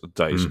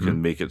dice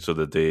can make it so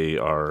that they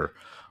are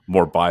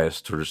more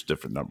biased towards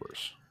different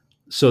numbers.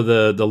 So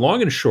the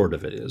long and short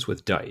of it is,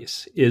 with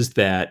dice, is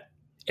that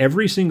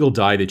every single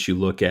die that you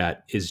look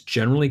at is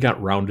generally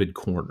got rounded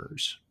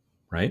corners,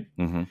 right?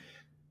 Mm-hmm.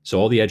 So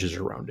all the edges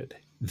are rounded.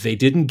 They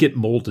didn't get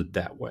molded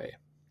that way.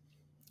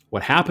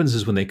 What happens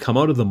is when they come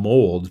out of the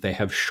mold, they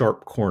have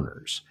sharp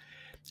corners.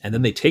 And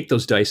then they take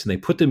those dice and they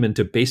put them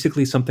into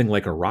basically something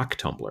like a rock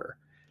tumbler.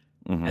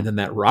 Mm-hmm. And then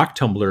that rock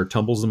tumbler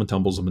tumbles them and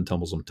tumbles them and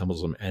tumbles them and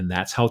tumbles them. And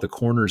that's how the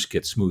corners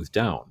get smoothed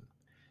down.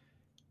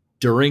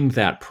 During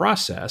that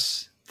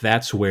process,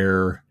 that's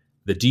where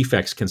the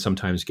defects can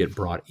sometimes get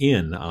brought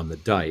in on the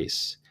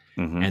dice.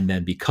 Mm-hmm. And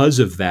then because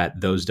of that,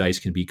 those dice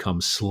can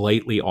become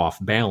slightly off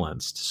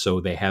balanced.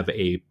 So they have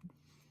a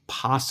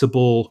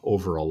possible,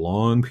 over a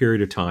long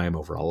period of time,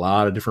 over a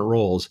lot of different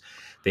rolls,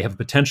 they have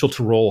potential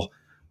to roll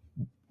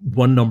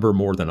one number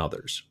more than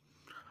others.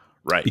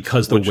 Right.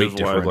 Because the Which weight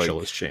is why, differential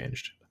has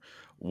changed.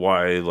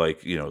 Why,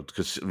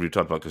 because we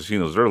talked about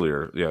casinos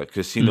earlier. Yeah,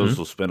 casinos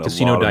will spend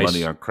Casino a lot dice. of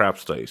money on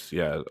craps dice.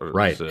 Yeah,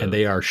 Right, and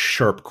they are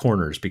sharp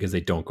corners because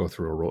they don't go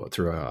through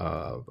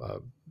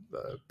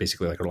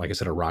basically like I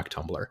said, a rock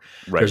tumbler.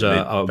 Right. There's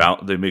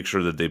they make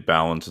sure that they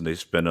balance and they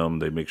spin them.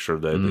 They make sure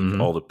that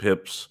all the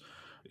pips,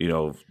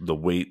 the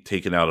weight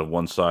taken out of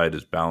one side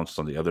is balanced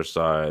on the other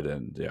side,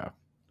 and yeah.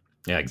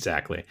 Yeah,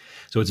 exactly.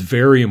 So it's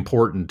very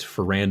important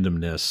for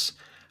randomness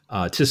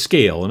to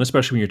scale, and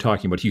especially when you're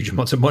talking about huge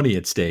amounts of money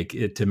at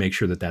stake, to make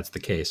sure that that's the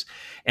case.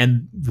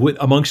 And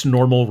amongst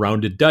normal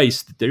rounded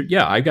dice,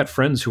 I've got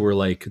friends who are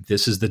like,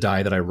 "This is the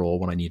die that I roll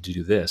when I need to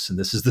do this, and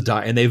this is the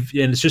die." And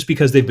it's just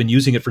because they've been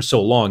using it for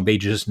so long, they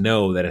just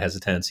know that it has a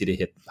tendency to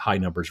hit high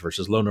numbers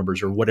versus low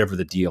numbers, or whatever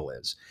the deal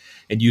is.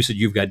 And you said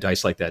you've got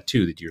dice like that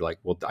too, that you're like,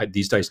 "Well,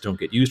 these dice don't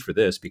get used for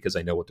this because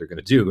I know what they're going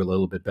to do a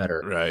little bit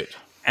better." Right.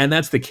 And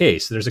that's the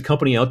case. There's a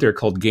company out there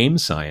called Game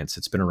Science.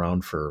 It's been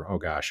around for,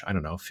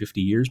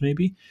 50 years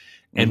maybe.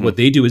 And what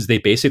they do is they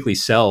basically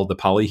sell the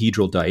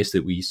polyhedral dice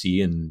that we see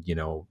in,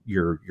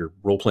 your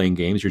role-playing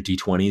games, your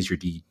D20s, your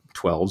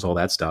D12s, all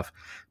that stuff.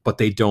 But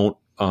they don't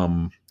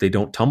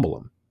tumble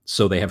them.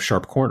 So they have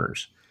sharp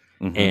corners.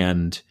 Mm-hmm.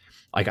 And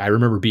like, I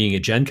remember being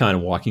at Gen Con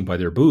and walking by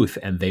their booth,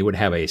 and they would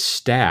have a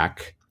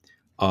stack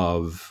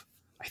of,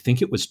 I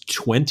think it was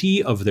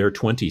 20 of their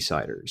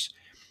 20-siders.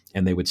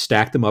 And they would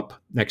stack them up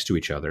next to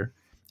each other.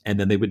 And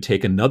then they would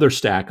take another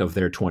stack of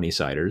their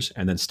 20-siders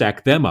and then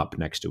stack them up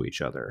next to each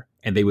other.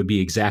 And they would be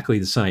exactly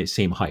the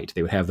same height.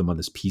 They would have them on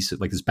this piece of,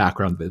 like, this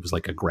background that was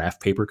like a graph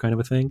paper kind of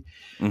a thing.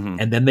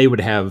 Mm-hmm. And then they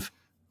would have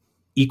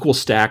equal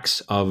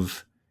stacks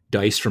of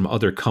dice from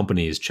other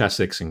companies,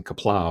 Chessex and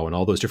Kaplow and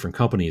all those different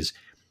companies,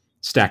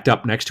 stacked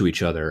up next to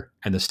each other.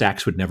 And the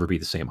stacks would never be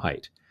the same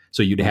height.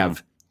 So you'd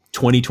have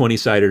 20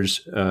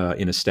 20-siders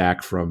in a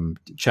stack from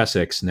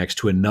Chessex next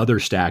to another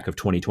stack of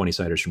 20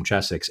 20-siders from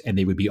Chessex, and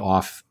they would be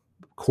off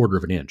a quarter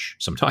of an inch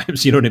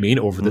sometimes, you know what I mean,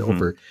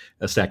 over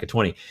a stack of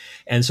 20.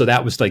 And so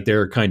that was like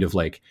their kind of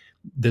like,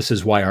 this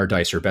is why our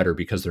dice are better,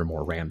 because they're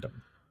more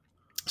random.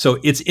 So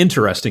it's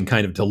interesting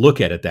kind of to look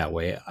at it that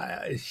way.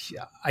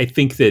 I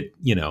think that,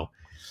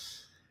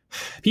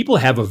 people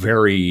have a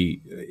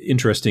very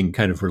interesting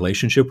kind of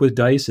relationship with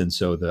dice. And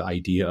so the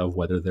idea of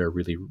whether they're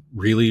really,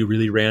 really,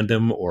 really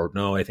random, or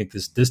no, I think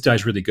this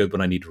die's really good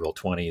when I need to roll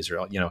 20s,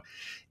 or,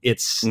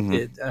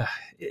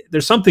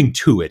 there's something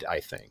to it, I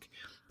think.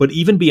 But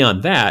even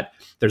beyond that,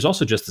 there's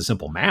also just the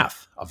simple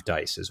math of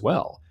dice as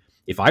well.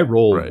 If I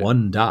roll Right.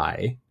 one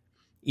die,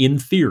 in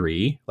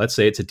theory, let's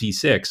say it's a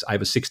d6, I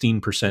have a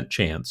 16%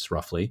 chance,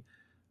 roughly,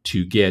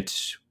 to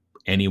get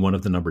any one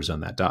of the numbers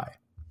on that die.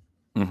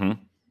 Mm-hmm.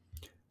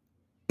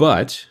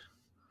 But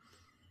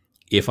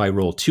if I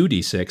roll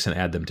 2d6 and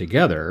add them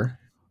together,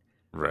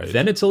 Right.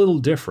 then it's a little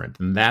different.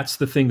 And that's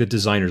the thing that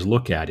designers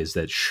look at, is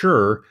that,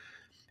 sure,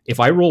 if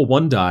I roll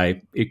one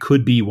die, it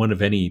could be one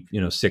of any,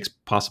 6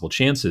 possible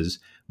chances.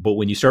 But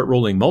when you start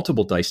rolling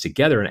multiple dice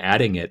together and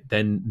adding it,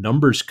 then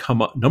number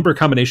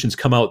combinations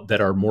come out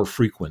that are more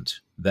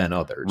frequent than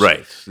others.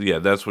 Right. Yeah,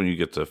 that's when you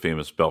get the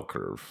famous bell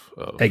curve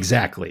of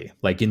Exactly.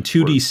 Like in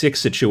 2d6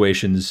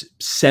 situations,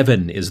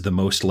 7 is the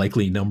most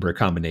likely number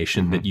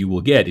combination that you will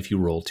get if you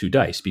roll 2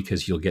 dice,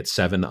 because you'll get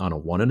 7 on a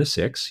 1 and a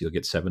 6, you'll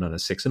get 7 on a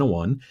 6 and a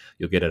 1,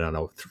 you'll get it on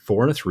a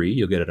 4 and a 3,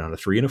 you'll get it on a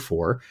 3 and a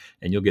 4,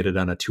 and you'll get it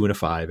on a 2 and a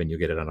 5, and you'll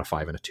get it on a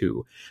 5 and a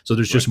 2. So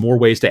there's just more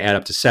ways to add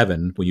up to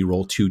 7 when you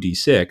roll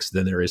 2d6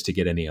 than there is to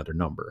get any other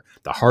number.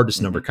 The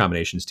hardest number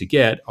combinations to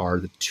get are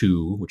the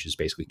 2, which is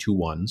basically 2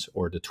 1s,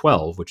 or the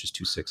 12, which is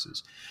 2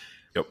 6s.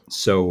 Yep.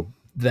 So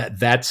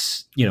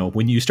that's,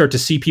 when you start to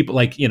see people,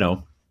 like,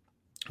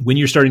 when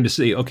you're starting to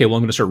say, okay, well,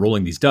 I'm going to start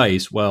rolling these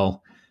dice.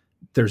 Well,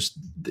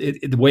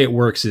 the way it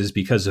works is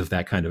because of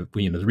that kind of,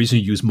 the reason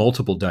you use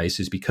multiple dice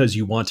is because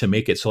you want to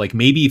make it so, like,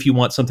 maybe if you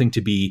want something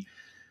to be,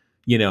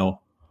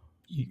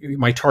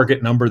 my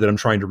target number that I'm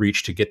trying to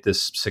reach to get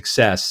this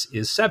success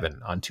is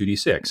 7 on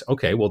 2d6.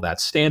 Okay, well,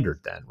 that's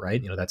standard then,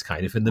 right? That's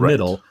kind of in the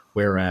middle.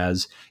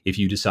 Whereas if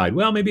you decide,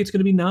 well, maybe it's going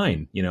to be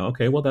 9,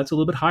 okay, well, that's a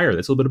little bit higher.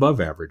 That's a little bit above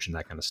average and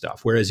that kind of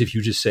stuff. Whereas if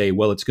you just say,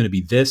 well, it's going to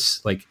be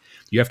this, like,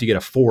 you have to get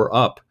a 4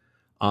 up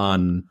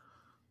on,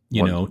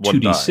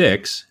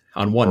 2d6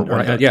 on one,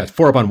 or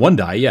 4 up on one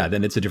die. Yeah,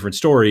 then it's a different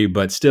story,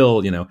 but still,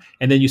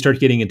 and then you start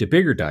getting into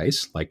bigger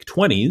dice like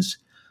 20s.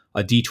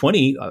 A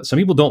D20, some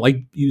people don't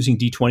like using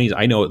D20s.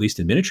 I know, at least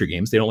in miniature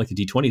games, they don't like the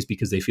D20s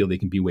because they feel they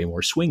can be way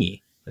more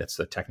swingy. That's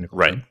the technical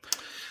thing.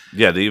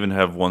 Yeah, they even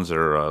have ones that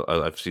are,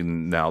 I've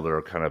seen now, that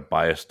are kind of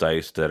biased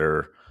dice that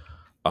are,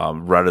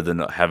 rather than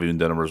having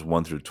the numbers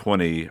 1 through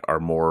 20, are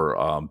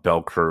more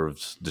bell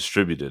curves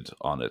distributed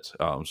on it.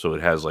 So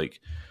it has like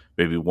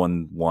maybe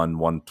 1 1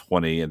 1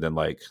 20, and then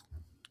like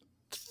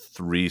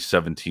 3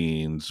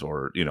 17s,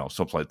 or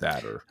something like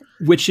that, or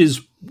which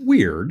is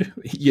weird,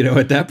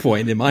 at that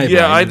point in my mind.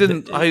 I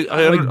didn't. I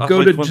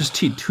go to just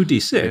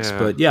 2d6,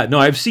 but no,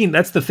 I've seen.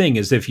 That's the thing,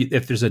 is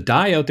if there's a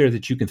die out there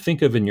that you can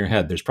think of in your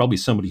head, there's probably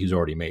somebody who's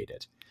already made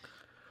it.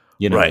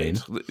 You know what I mean?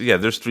 Yeah,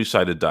 there's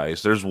 3-sided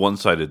dice. There's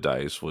 1-sided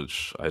dice,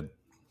 which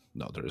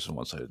no, there isn't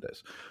 1-sided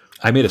dice.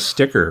 I made a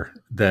sticker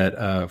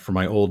that for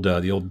my old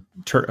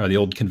the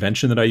old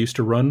convention that I used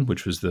to run,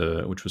 which was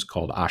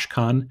called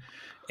Ashcan.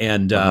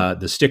 And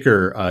the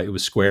sticker, it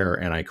was square,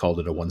 and I called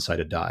it a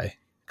 1-sided die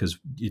because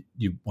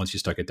you once you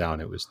stuck it down,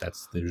 it was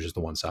just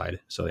the one side.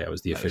 So yeah, it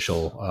was the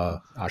official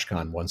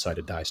Ashcan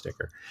 1-sided die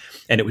sticker,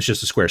 and it was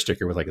just a square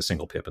sticker with like a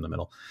single pip in the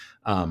middle.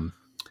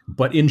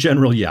 But in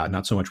general, yeah,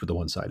 not so much with the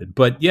 1-sided.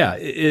 But yeah,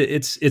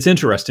 it's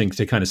interesting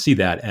to kind of see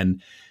that,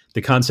 and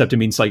the concept. It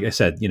means, like I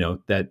said,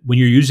 that when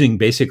you're using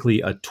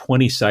basically a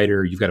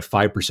 20-sider, you've got a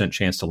 5%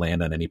 chance to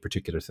land on any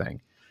particular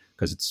thing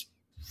because it's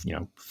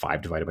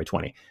 5 divided by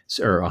 20,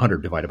 or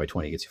 100 divided by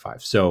 20 gets you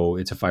 5. So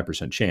it's a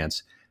 5%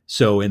 chance.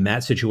 So in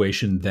that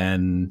situation,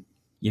 then,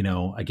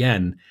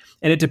 again,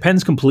 and it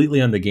depends completely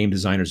on the game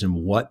designers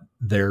and what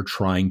they're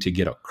trying to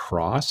get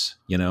across,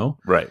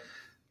 Right.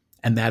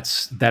 And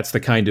that's the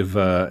kind of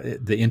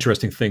the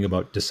interesting thing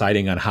about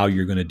deciding on how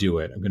you're going to do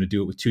it. I'm going to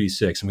do it with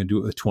 2d6. I'm going to do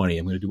it with 20.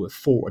 I'm going to do it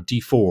with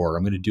D4.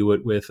 I'm going to do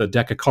it with a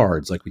deck of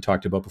cards, like we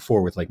talked about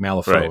before, with like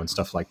Malifaux and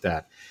stuff like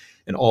that.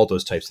 And all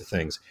those types of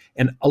things.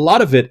 And a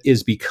lot of it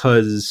is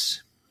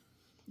because,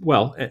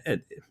 well,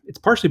 it's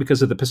partially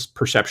because of the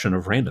perception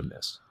of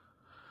randomness.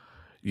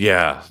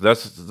 Yeah,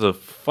 that's the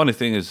funny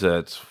thing, is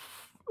that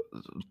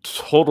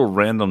total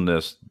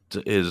randomness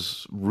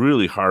is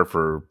really hard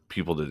for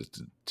people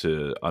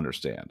to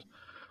understand.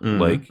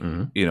 Like,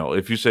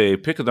 if you say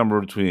pick a number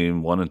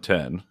between 1 and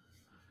 10,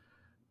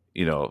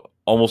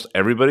 almost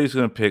everybody's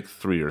going to pick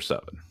 3 or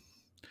 7.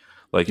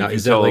 Like, now,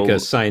 is that like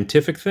a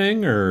scientific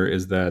thing, or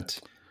is that...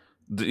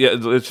 Yeah,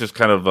 it's just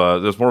kind of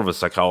there's more of a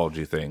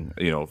psychology thing.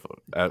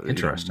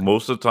 Interesting.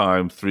 Most of the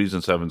time, 3s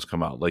and 7s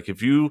come out. Like,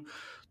 if you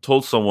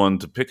told someone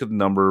to pick a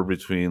number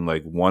between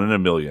like 1 and a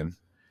million,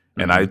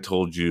 and I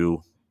told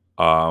you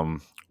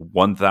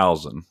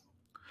 1,000,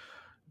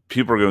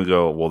 people are going to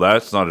go, well,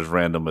 that's not as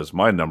random as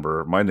my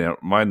number.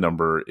 My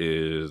number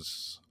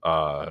is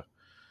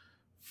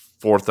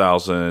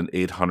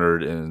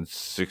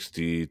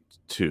 4,862.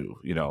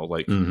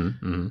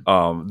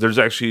 There's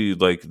actually,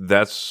 like,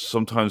 that's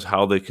sometimes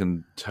how they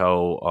can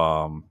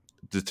tell,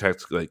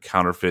 detect like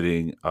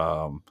counterfeiting,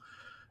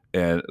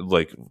 and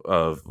like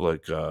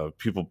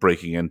people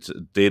breaking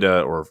into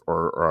data,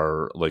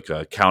 or like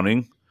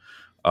counting.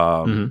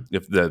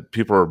 If that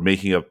people are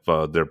making up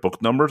their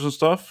book numbers and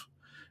stuff,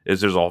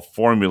 there's a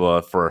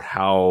formula for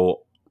how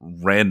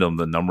random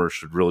the numbers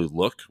should really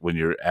look when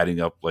you're adding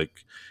up,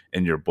 like,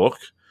 in your book,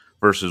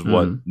 versus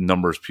what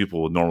numbers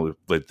people would normally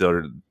like.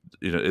 They're,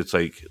 it's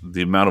like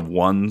the amount of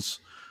ones.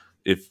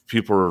 If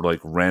people are like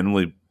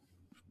randomly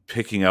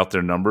picking out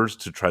their numbers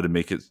to try to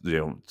make it,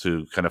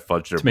 to kind of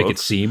fudge their to make it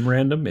books, seem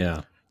random,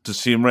 yeah. To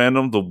seem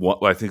random,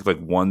 I think like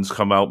ones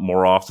come out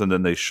more often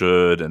than they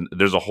should, and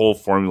there's a whole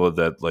formula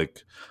that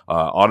like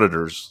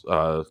auditors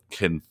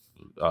can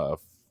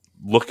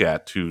look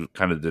at to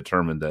kind of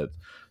determine that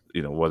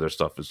whether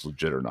stuff is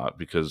legit or not.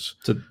 Because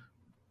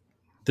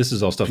this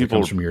is all stuff that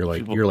comes from your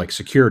like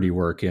security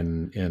work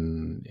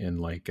in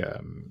like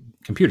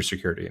computer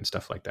security and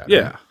stuff like that.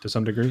 Yeah, right? To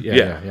some degree.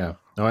 Yeah.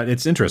 No,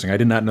 it's interesting. I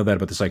did not know that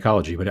about the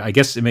psychology, but I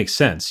guess it makes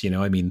sense.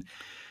 I mean,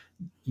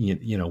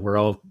 we're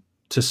all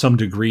to some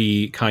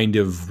degree kind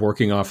of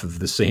working off of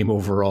the same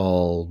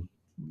overall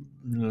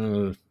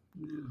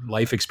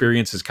life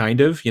experiences, kind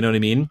of. You know what I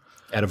mean?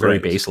 At a very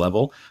base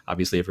level.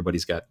 Obviously,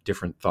 everybody's got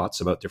different thoughts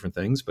about different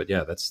things, but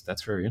yeah,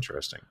 that's very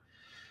interesting.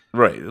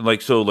 Right,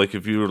 like so, like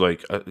if you were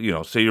like,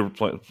 say you're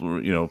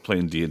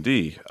playing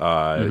D&D,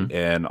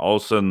 and all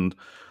of a sudden,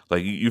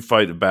 like you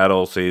fight a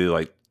battle, say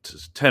like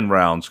 10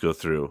 rounds go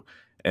through,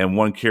 and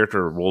one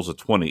character rolls a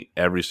 20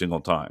 every single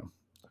time.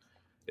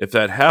 If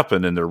that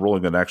happened and they're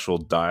rolling an actual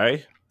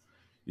die,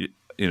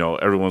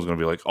 everyone's going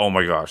to be like, "Oh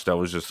my gosh, that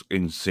was just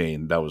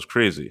insane! That was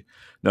crazy."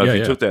 Now, if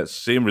you took that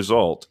same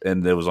result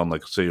and it was on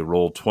like say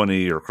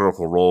Roll20 or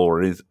Critical Role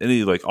or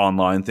any like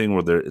online thing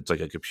where it's like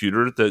a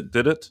computer that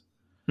did it.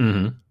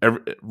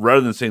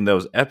 Rather than saying that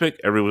was epic,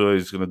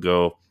 everybody's going to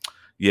go,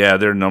 yeah,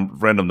 their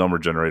random number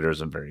generator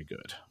isn't very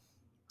good.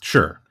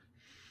 Sure.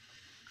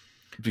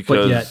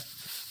 Because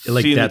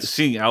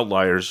seeing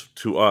outliers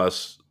to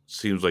us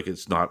seems like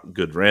it's not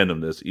good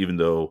randomness, even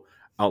though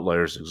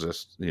outliers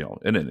exist,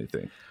 in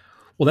anything.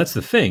 Well, that's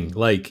the thing.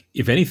 Like,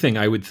 if anything,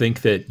 I would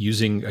think that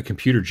using a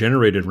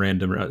computer-generated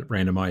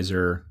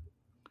randomizer,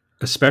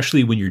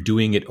 especially when you're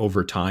doing it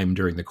over time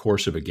during the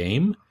course of a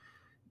game,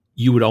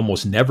 you would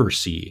almost never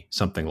see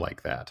something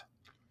like that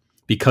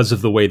because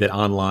of the way that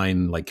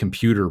online, like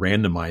computer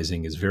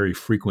randomizing is very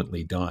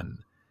frequently done.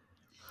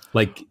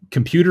 Like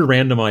computers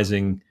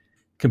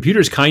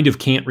kind of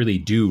can't really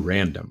do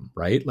random,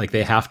 right? Like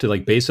they have to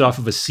like base it off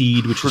of a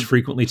seed, which is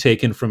frequently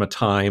taken from a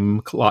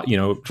time,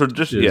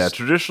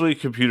 Traditionally,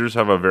 computers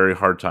have a very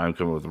hard time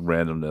coming with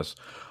randomness.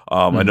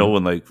 I know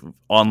when like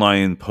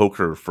online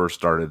poker first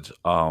started,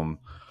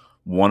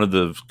 one of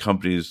the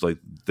companies like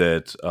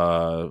that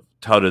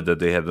touted that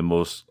they had the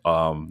most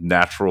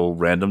natural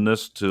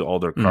randomness to all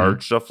their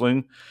card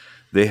shuffling.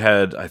 They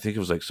had, I think it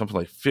was like something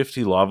like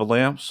 50 lava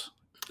lamps.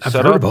 I've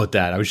heard about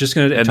that. I was just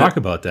going to talk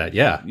about that.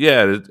 Yeah.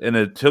 Yeah. And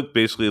it took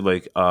basically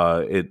like,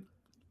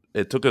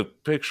 it took a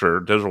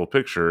digital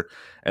picture,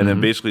 and then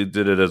basically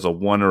did it as a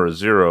 1 or a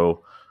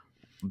 0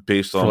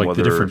 based on like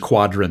whether the different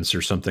quadrants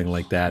or something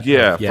like that.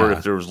 Yeah. For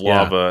if there was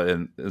lava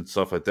and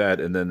stuff like that.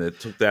 And then it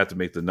took that to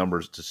make the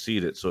numbers to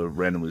seed it. So it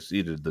randomly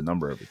seeded the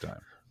number every time.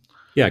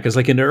 Yeah, because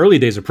like in the early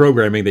days of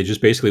programming, they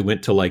just basically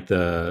went to like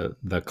the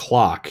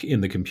clock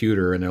in the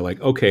computer, and they're like,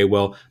 okay,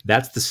 well,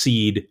 that's the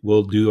seed.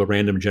 We'll do a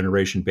random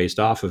generation based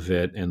off of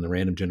it, and the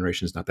random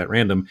generation is not that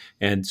random.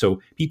 And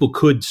so people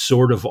could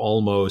sort of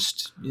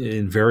almost,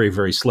 in very,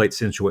 very slight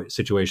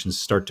situations,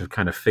 start to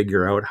kind of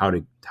figure out how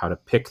to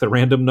pick the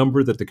random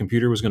number that the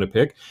computer was going to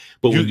pick.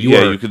 But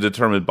you could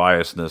determine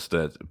biasness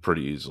that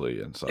pretty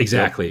easily and stuff.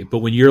 Exactly. Yeah. But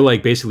when you're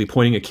like basically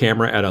pointing a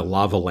camera at a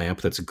lava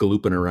lamp that's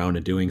glooping around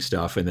and doing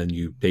stuff, and then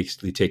you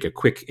basically take a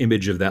quick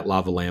image of that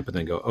lava lamp and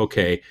then go,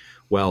 okay,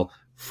 well,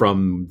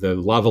 from the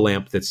lava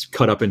lamp that's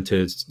cut up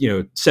into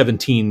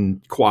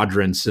 17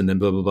 quadrants and then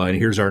blah blah blah, and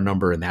here's our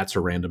number, and that's a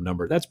random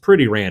number. That's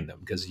pretty random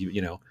because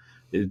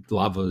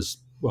lava's,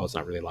 well, it's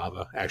not really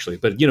lava actually,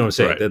 but what I'm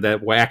saying, right.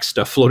 that wax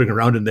stuff floating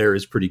around in there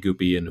is pretty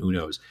goopy, and who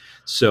knows.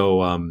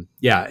 So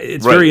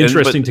it's very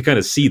interesting to kind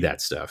of see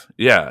that stuff.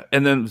 Yeah,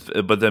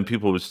 but then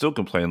people would still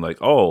complain like,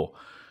 oh,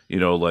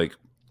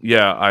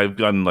 I've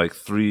gotten like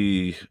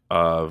 3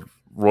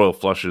 royal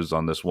flushes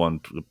on this one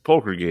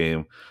poker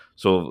game,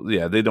 so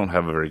yeah, they don't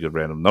have a very good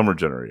random number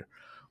generator.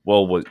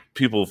 Well, what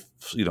people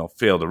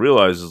fail to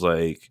realize is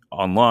like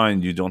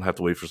online, you don't have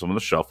to wait for someone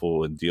to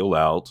shuffle and deal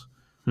out.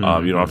 You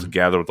don't have to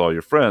gather with all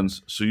your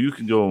friends, so you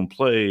can go and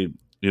play,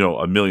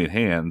 a million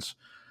hands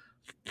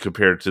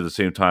compared to the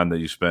same time that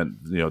you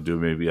spent,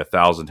 doing maybe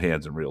 1,000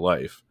 hands in real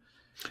life.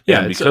 Yeah,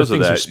 and because of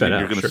that,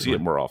 you're going to see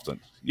it more often.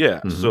 Yeah,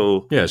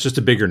 so it's just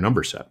a bigger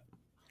number set,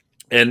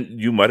 and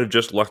you might have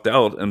just lucked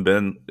out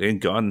and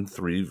gotten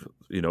 3,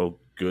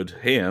 good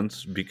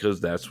hands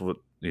because that's what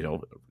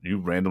you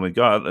randomly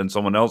got, and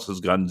someone else has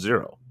gotten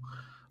 0.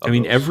 I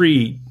mean,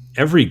 every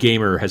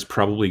gamer has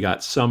probably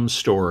got some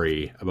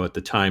story about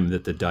the time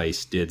that the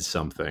dice did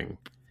something,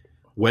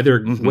 whether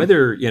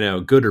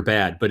good or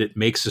bad, but it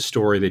makes a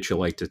story that you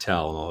like to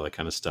tell and all that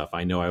kind of stuff.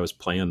 I know I was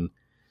playing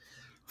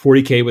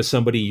 40K with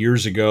somebody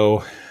years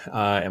ago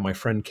at my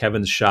friend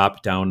Kevin's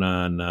shop down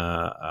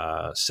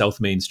on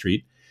South Main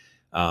Street,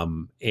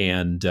 and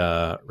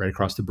right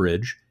across the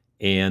bridge.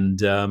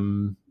 And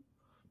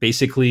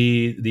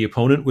basically the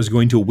opponent was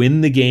going to win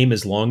the game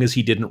as long as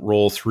he didn't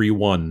roll 3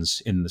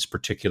 ones in this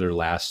particular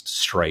last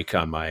strike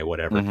on my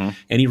whatever. Mm-hmm.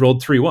 And he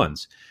rolled 3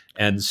 ones.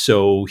 And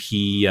so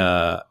he,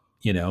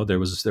 there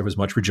was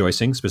much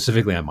rejoicing,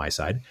 specifically on my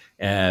side,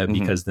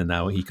 because then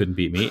now he couldn't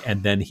beat me.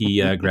 And then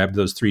he grabbed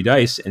those 3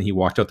 dice and he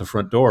walked out the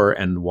front door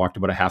and walked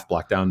about a half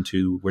block down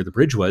to where the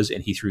bridge was,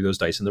 and he threw those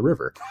dice in the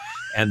river.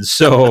 And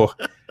so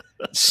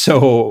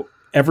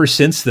ever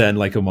since then,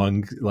 like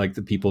among like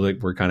the people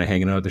that were kind of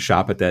hanging out at the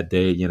shop at that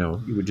day, you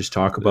would just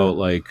talk about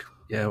like,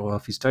 yeah, well,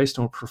 if these dice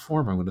don't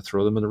perform, I'm going to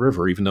throw them in the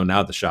river, even though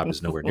now the shop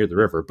is nowhere near the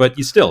river. But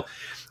you still,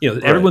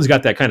 everyone's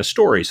got that kind of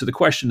story. So the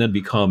question then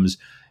becomes,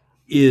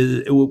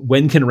 is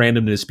when can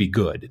randomness be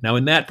good? Now,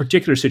 in that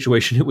particular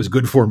situation, it was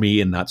good for me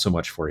and not so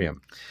much for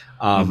him.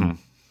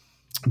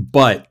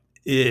 But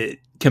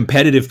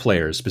competitive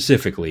players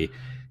specifically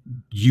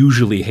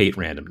usually hate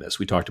randomness.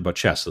 We talked about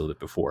chess a little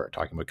bit before,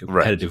 talking about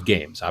competitive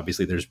games.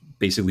 Obviously, there's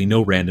basically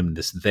no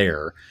randomness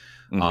there.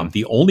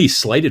 The only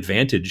slight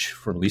advantage,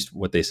 from at least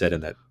what they said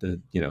in that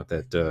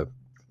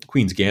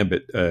Queen's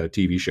Gambit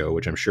TV show,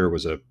 which I'm sure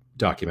was a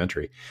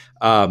documentary,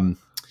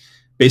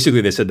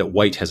 basically they said that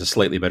white has a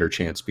slightly better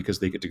chance because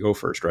they get to go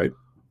first, right?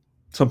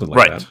 Something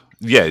like that.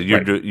 Yeah,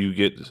 you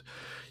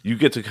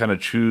get to kind of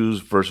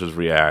choose versus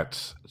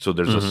react. So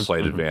there's a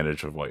slight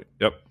advantage of white.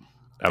 Yep.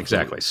 Absolutely.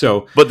 Exactly.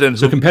 So, but then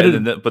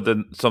competitive. But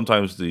then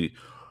sometimes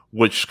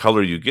which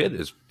color you get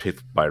is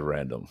picked by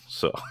random.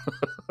 So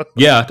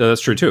yeah,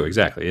 that's true too.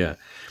 Exactly. Yeah.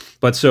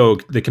 But so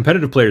the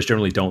competitive players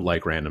generally don't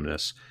like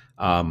randomness.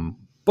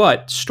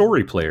 But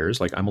story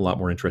players, like I'm a lot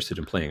more interested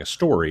in playing a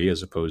story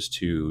as opposed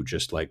to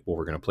just like, well,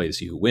 we're going to play to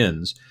see who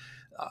wins.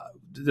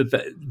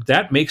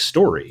 That makes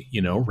story.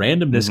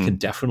 Randomness can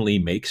definitely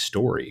make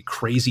story.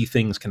 Crazy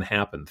things can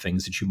happen,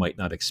 things that you might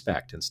not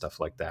expect, and stuff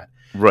like that.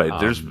 Right.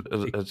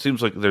 It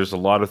seems like there's a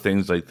lot of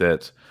things like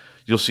that.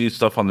 You'll see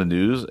stuff on the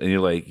news, and you're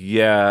like,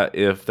 yeah,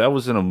 if that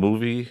was in a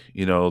movie,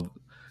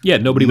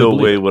 nobody no would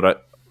believe it.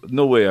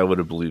 No way I would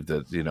have believed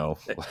that.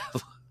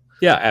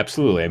 Yeah,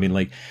 absolutely. I mean,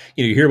 like,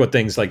 you hear about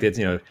things like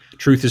that,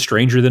 truth is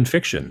stranger than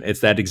fiction. It's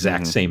that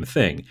exact same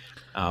thing.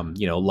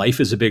 Life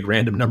is a big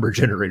random number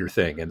generator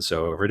thing. And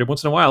so every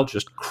once in a while,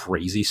 just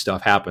crazy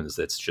stuff happens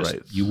that's just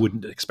you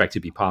wouldn't expect to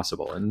be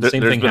possible. And the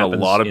same thing happens.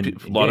 There's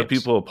been a lot of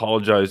people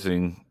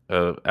apologizing,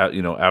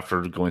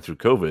 after going through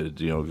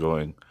COVID,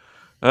 going,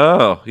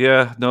 oh,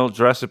 yeah, no,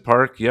 Jurassic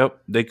Park,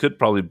 yep, they could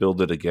probably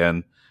build it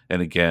again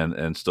and again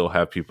and still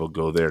have people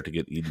go there to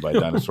get eaten by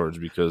dinosaurs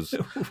because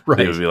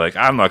they would be like,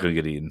 I'm not going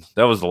to get eaten.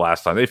 That was the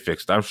last time they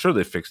fixed it. I'm sure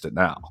they fixed it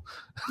now.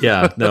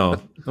 Yeah,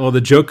 no. Well,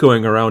 the joke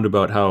going around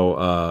about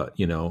how,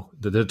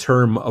 the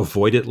term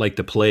avoid it like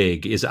the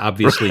plague is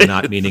obviously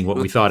not meaning what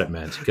we thought it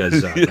meant,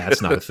 because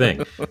that's not a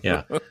thing.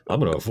 Yeah, I'm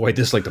going to avoid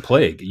this like the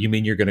plague. You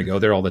mean you're going to go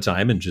there all the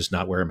time and just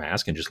not wear a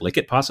mask and just lick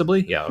it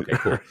possibly? Yeah, okay,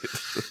 cool.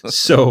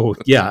 So,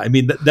 yeah, I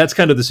mean, that's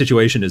kind of the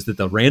situation, is that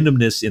the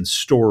randomness in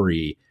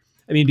story,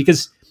 I mean,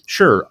 because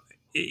sure,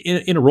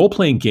 in a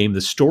role-playing game, the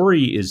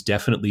story is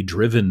definitely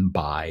driven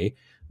by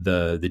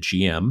the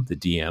GM, the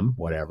DM,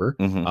 whatever,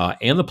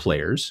 and the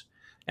players,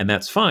 and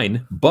that's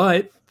fine.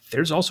 But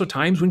there's also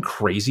times when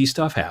crazy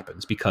stuff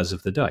happens because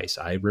of the dice.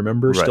 I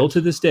remember still to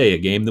this day a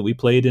game that we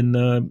played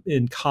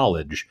in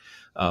college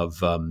of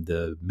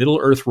the Middle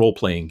Earth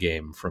role-playing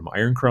game from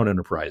Iron Crown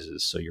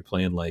Enterprises. So you're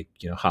playing like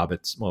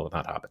hobbits. Well,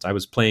 not hobbits. I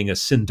was playing a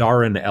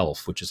Sindarin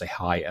elf, which is a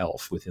high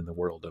elf within the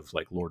world of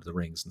like Lord of the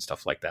Rings and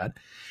stuff like that.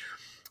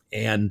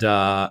 And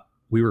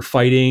we were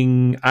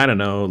fighting, I don't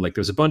know, like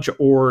there was a bunch of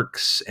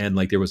orcs, and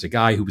like there was a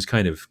guy who was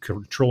kind of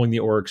controlling the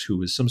orcs who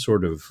was some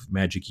sort of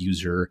magic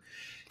user.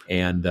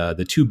 And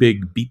the 2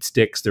 big beat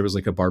sticks, there was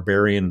like a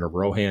barbarian and a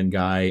Rohan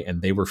guy,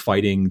 and they were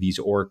fighting these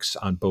orcs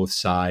on both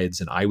sides.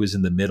 And I was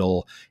in the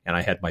middle, and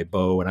I had my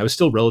bow, and I was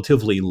still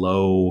relatively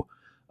low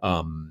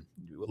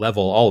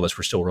level. All of us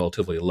were still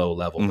relatively low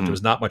level, but there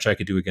was not much I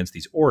could do against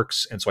these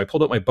orcs. And so I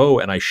pulled out my bow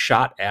and I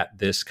shot at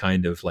this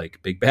kind of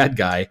like big bad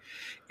guy,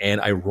 and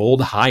I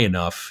rolled high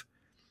enough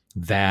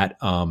that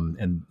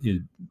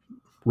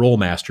Roll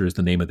Master is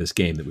the name of this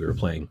game that we were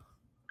playing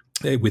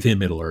within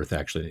Middle Earth,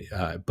 actually.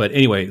 But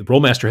anyway, the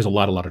Rollmaster has a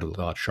lot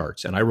of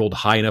charts, and I rolled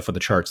high enough on the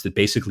charts that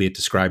basically it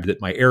described that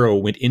my arrow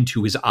went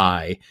into his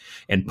eye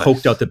and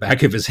poked out the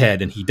back of his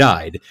head, and he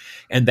died.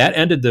 And that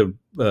ended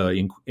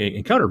the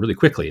encounter really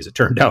quickly, as it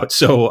turned out.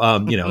 So,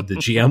 the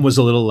GM was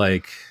a little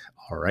like,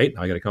 all right,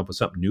 now I got to come up with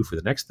something new for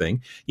the next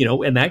thing,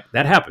 and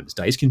that happens.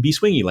 Dice can be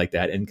swingy like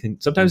that, and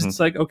sometimes it's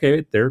like,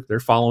 okay,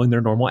 they're following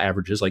their normal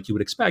averages like you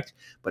would expect,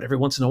 but every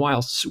once in a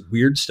while,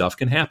 weird stuff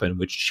can happen,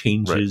 which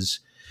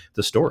changes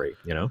the story,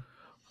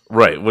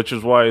 Right, which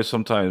is why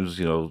sometimes,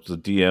 the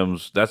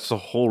DMs, that's the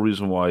whole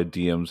reason why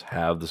DMs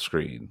have the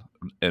screen.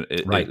 And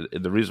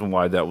the reason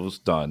why that was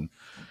done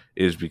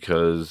is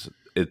because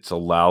it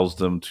allows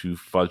them to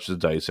fudge the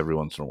dice every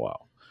once in a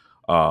while.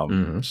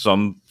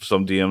 Some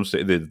DMs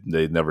say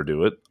they never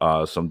do it.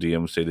 Some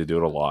DMs say they do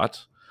it a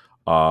lot.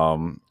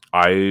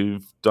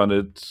 I've done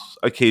it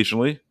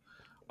occasionally.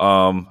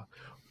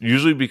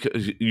 Usually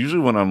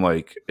when I'm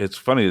like, it's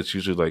funny, it's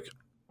usually like,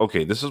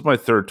 okay, this is my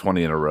third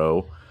 20 in a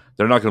row.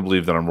 They're not going to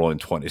believe that I'm rolling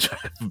 20s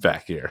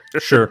back here.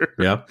 Sure.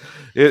 Yeah. So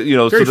Very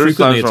there's frequently,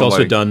 times it's where I'm also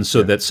like, done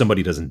so that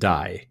somebody doesn't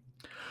die.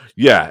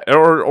 yeah,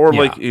 or Yeah.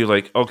 like you're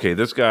like, okay,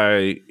 this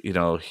guy,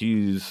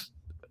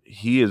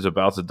 he is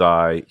about to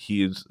die.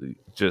 He is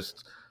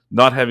just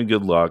not having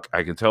good luck.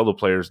 I can tell the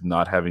player's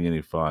not having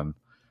any fun.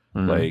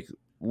 Mhm. Like,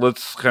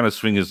 let's kind of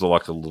swing his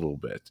luck a little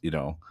bit.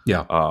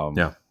 Yeah. Um,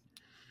 Yeah.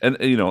 and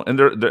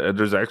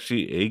there's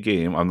actually a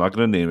game. I'm not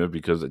going to name it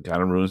because it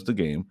kind of ruins the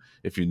game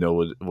if you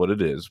know what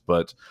it is.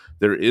 But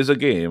there is a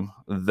game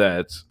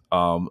that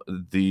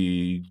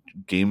the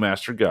game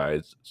master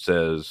guide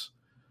says,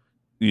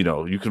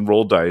 you can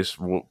roll dice,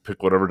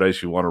 pick whatever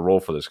dice you want to roll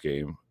for this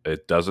game.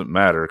 It doesn't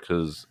matter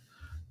because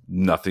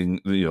nothing,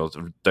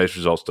 the dice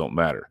results don't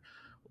matter.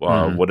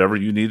 Mhm. Whenever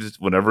you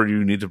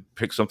need to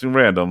pick something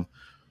random,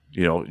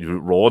 you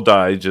roll a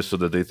die just so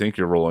that they think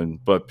you're rolling,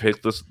 but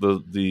pick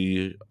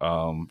the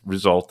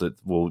result that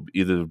will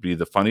either be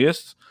the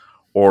funniest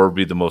or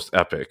be the most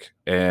epic.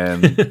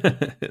 And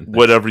Nice.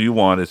 whatever you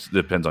want, it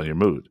depends on your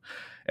mood.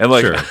 And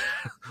like, Sure.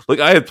 like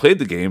I had played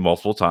the game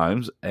multiple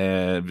times,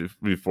 and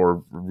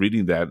before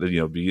reading that,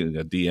 being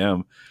a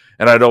DM,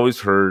 and I'd always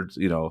heard,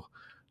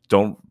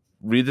 don't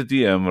read the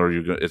DM or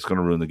it's going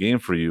to ruin the game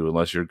for you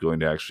unless you're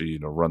going to actually,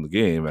 run the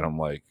game. And I'm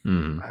like,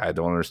 Mhm. I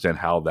don't understand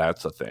how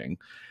that's a thing.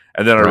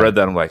 And then I Right. read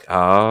that, I'm like,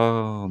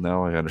 oh,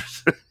 now I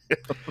understand.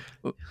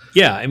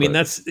 Yeah, I mean But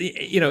that's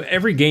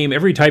every game,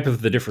 every type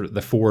of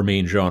the four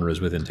main genres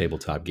within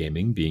tabletop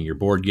gaming, being your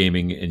board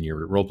gaming and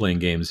your role playing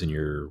games and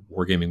your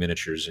wargaming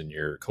miniatures and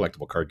your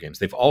collectible card games.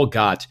 They've all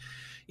got,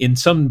 in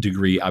some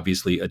degree,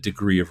 obviously, a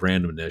degree of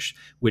randomness,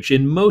 which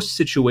in most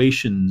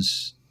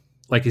situations,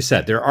 like I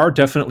said, there are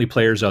definitely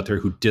players out there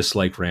who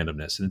dislike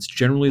randomness, and it's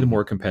generally the mhm.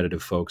 more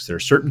competitive folks. There are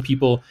certain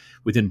people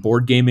within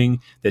board gaming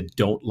that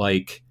don't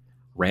like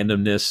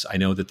randomness. I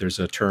know that there's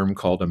a term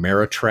called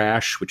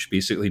Ameritrash, which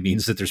basically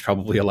means that there's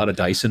probably a lot of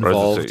dice Or as I say,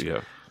 involved.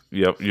 yeah.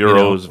 Yep, You Euro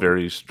know, is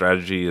very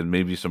strategy and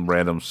maybe some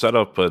random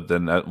setup, but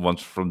then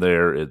once from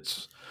there,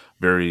 it's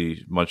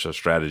very much a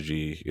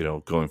strategy.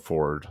 Going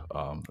forward,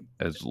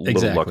 as little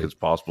luck exactly. as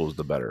possible is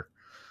the better.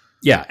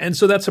 Yeah, and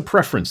so that's a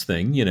preference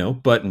thing,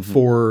 But Hmm.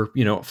 for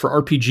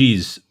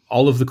RPGs,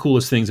 all of the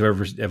coolest things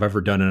I've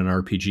ever done in an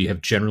RPG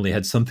have generally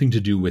had something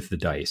to do with the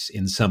dice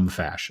in some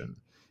fashion.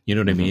 You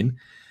know what I Hmm. mean?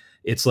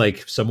 It's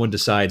like someone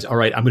decides, all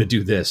right, I'm going to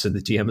do this, and the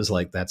DM is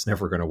like, that's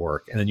never going to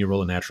work, and then you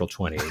roll a natural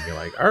 20, and you're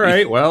like, all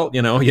right, well,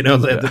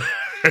 Yeah.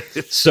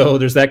 so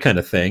there's that kind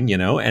of thing,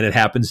 and it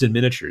happens in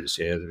miniatures.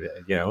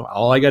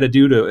 All I got to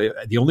do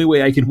the only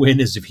way I can win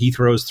is if he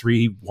throws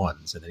 3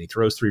 ones, and then he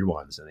throws 3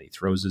 ones, and then he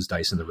throws his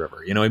dice in the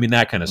river. I mean,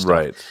 that kind of stuff.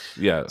 Right.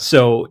 Yeah.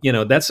 So,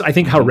 that's, I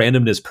think, how Hmm.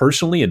 randomness,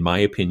 personally, in my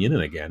opinion,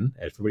 and again,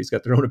 everybody's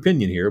got their own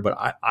opinion here, but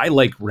I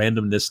like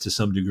randomness to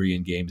some degree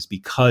in games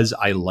because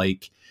I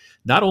like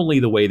not only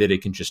the way that it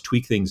can just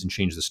tweak things and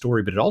change the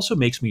story, but it also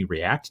makes me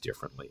react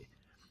differently.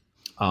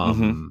 Hmm.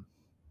 Um,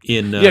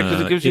 in Yeah,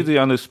 because it gives you in the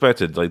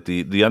unexpected, like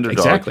the underdog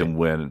exactly. can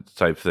win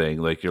type thing.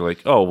 Like you're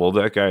like, oh well,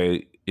 that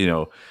guy. In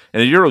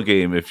a Euro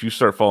game, if you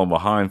start falling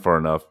behind far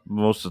enough,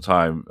 most of the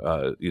time,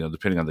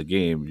 depending on the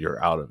game,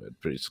 you're out of it.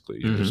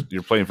 Basically, Hmm.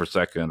 you're playing for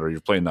second, or you're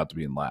playing not to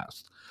be in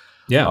last.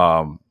 Yeah.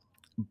 Um,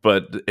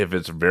 but if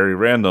it's very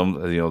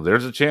random,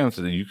 there's a chance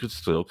that you could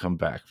still come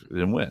back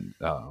and win.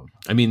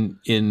 I mean,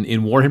 in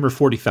Warhammer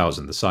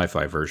 40,000, the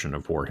sci-fi version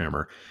of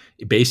Warhammer,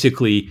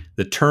 basically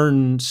the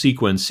turn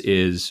sequence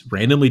is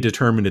randomly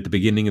determined at the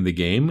beginning of the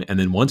game, and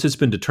then once it's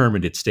been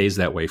determined, it stays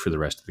that way for the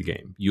rest of the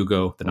game. You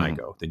go, then I Mhm.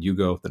 go, then you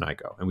go, then I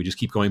go, and we just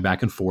keep going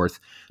back and forth,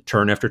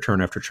 turn after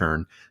turn after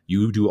turn.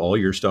 You do all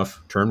your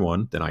stuff, turn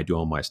 1, then I do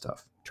all my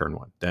stuff, turn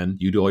 1, then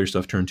you do all your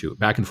stuff, turn 2,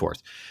 back and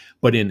forth.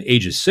 But in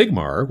Age of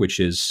Sigmar, which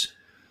is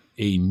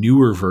a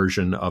newer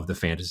version of the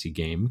fantasy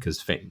game,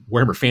 because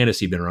Warhammer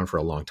Fantasy had been around for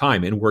a long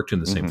time and worked in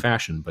the same Mhm.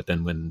 fashion. But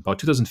then, when about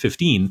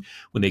 2015,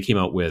 when they came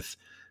out with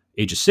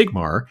Age of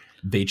Sigmar,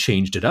 they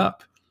changed it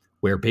up,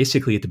 where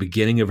basically at the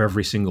beginning of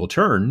every single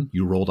turn,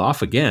 you rolled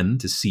off again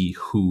to see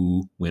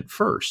who went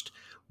first,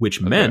 which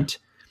Okay. meant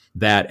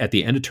that at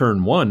the end of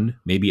turn 1,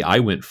 maybe I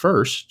went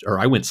first, or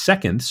I went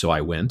second, so I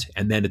went,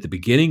 and then at the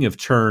beginning of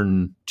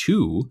turn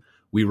 2,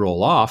 we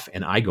roll off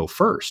and I go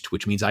first,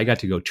 which means I got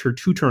to go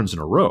 2 turns in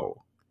a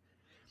row.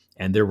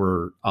 And there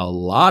were a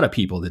lot of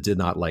people that did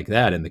not like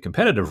that in the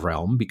competitive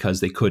realm because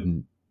they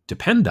couldn't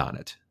depend on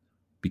it,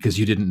 because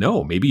you didn't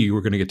know. Maybe you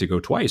were going to get to go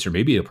twice, or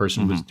maybe a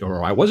person was, Mhm.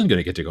 or I wasn't going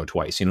to get to go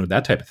twice,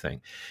 that type of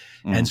thing.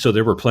 And Mhm. so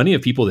there were plenty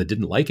of people that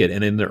didn't like it.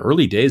 And in the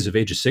early days of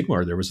Age of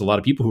Sigmar, there was a lot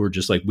of people who were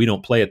just like, we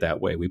don't play it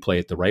that way. We play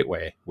it the right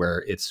way,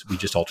 where we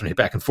just alternate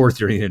back and forth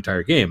during the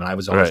entire game. And I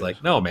was always Right.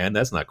 like, no, man,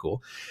 that's not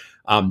cool.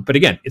 But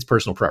again, it's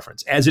personal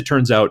preference. As it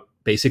turns out,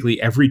 basically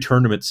every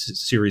tournament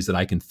series that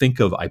I can think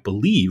of, I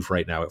believe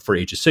right now for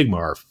Age of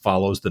Sigmar,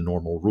 follows the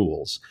normal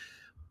rules.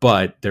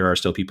 But there are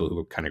still people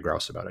who kind of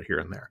grouse about it here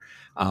and there.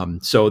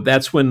 So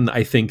that's when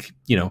I think,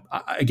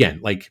 again,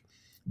 like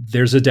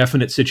there's a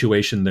definite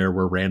situation there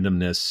where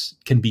randomness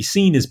can be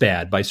seen as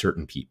bad by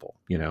certain people.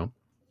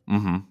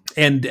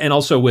 and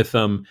also with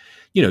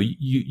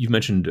you've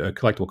mentioned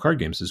collectible card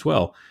games as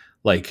well.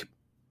 Like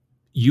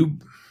you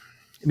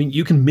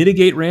can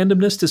mitigate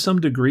randomness to some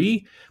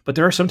degree, but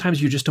there are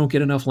sometimes you just don't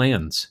get enough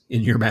lands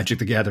in your Magic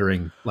the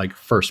Gathering like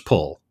first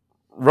pull.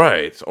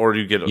 Right. Or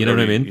you get, You know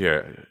what I mean?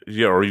 Yeah.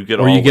 Or you get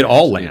Or all you get lands.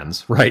 all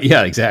lands. Right.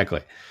 Yeah,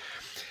 exactly.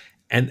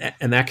 And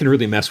that can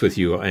really mess with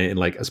you, and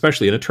like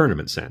especially in a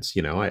tournament sense.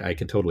 I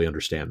can totally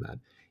understand that.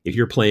 If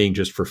you're playing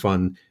just for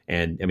fun,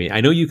 and I mean,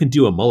 I know you can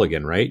do a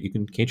mulligan, right?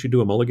 Can't you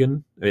do a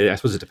mulligan? I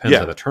suppose it depends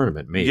on the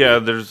tournament, maybe. Yeah,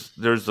 there's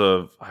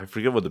I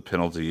forget what the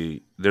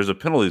penalty. There's a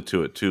penalty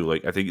to it too.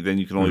 Like I think then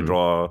you can only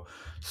draw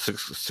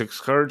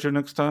six cards your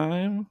next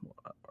time,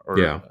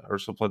 or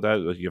something like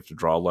that. Like you have to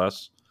draw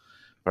less,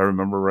 if I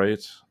remember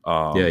right.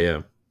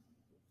 Yeah.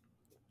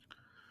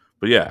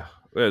 But yeah,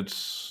 it's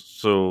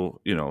so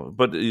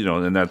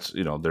and that's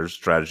there's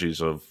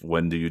strategies of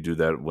when do you do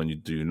that, when you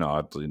do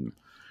not, and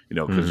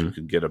because you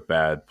can get a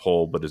bad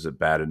pull, but is it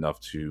bad enough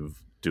to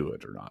do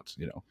it or not?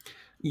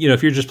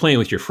 If you're just playing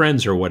with your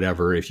friends or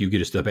whatever, if you get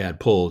just a bad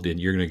pull, then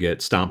you're going to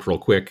get stomped real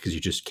quick because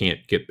you just can't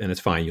get, and it's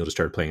fine. You'll just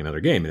start playing another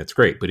game, and it's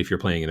great. But if you're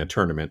playing in a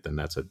tournament, then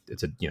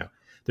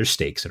there's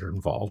stakes that are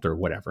involved or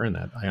whatever, and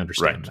that I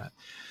understand that.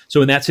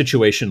 So in that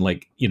situation,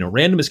 like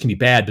randomness can be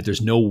bad, but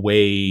there's no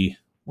way.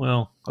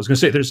 Well, I was going to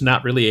say there's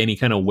not really any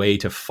kind of way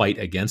to fight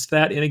against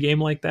that in a game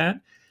like that.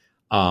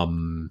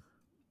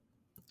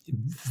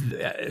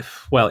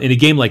 Well, in a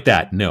game like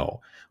that,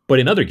 no. But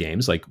in other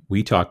games, like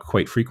we talk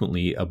quite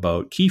frequently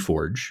about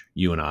Keyforge,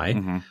 you and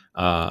I,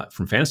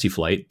 from Fantasy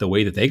Flight, the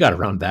way that they got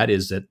around that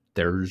is that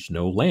there's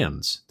no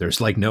lands.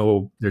 There's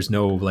no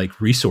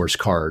like resource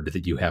card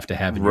that you have to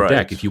have in your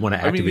deck. If you want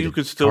to activate you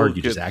could still card,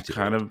 you get just activate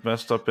kind of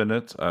messed up in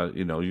it.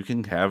 You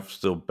can have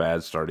still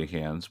bad starting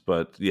hands,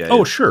 but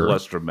sure,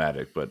 less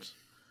dramatic, but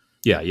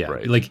yeah.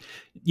 Right. Like,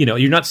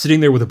 you're not sitting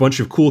there with a bunch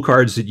of cool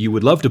cards that you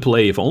would love to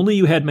play if only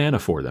you had mana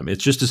for them.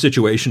 It's just a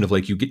situation of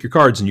like, you get your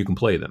cards and you can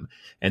play them.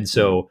 And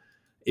so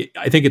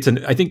I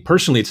think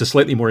personally, it's a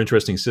slightly more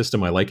interesting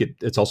system. I like it.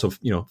 It's also,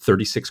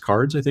 36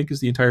 cards, I think, is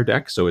the entire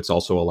deck. So it's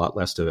also a lot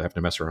less to have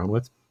to mess around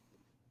with.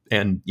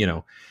 And,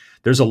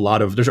 there's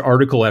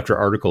article after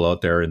article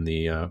out there in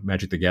the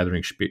Magic the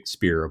Gathering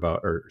sphere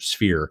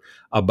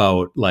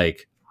about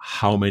like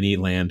how many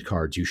land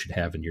cards you should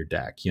have in your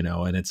deck,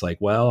 and it's like,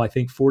 well, I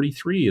think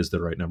 43 is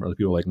the right number. Other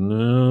people are like,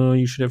 no,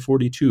 you should have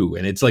 42.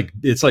 And it's like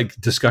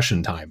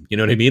discussion time. You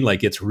know what I mean?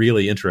 Like, it's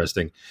really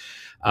interesting.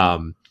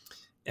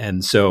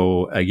 And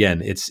so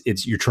again, it's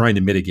you're trying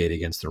to mitigate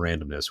against the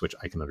randomness, which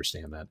I can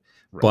understand that,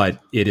 but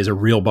it is a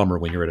real bummer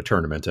when you're at a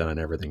tournament and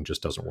everything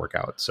just doesn't work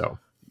out. So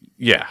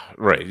yeah,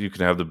 right. You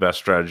can have the best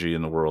strategy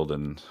in the world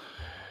and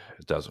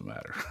it doesn't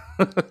matter.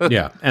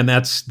 Yeah. And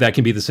that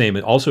can be the same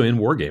also in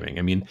wargaming.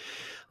 I mean,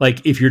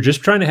 like if you're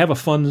just trying to have a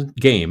fun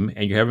game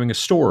and you're having a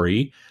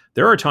story,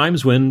 there are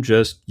times when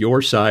just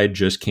your side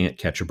just can't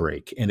catch a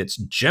break. And it's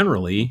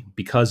generally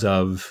because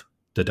of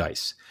the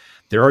dice.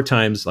 There are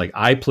times like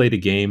I played a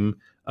game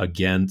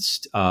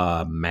against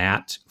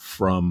Matt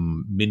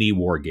from Mini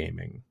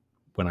Wargaming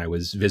when I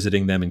was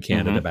visiting them in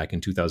Canada back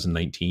in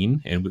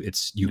 2019. And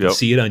you can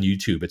see it on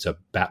YouTube. It's a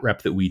bat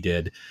rep that we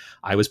did.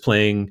 I was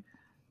playing,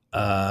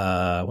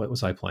 what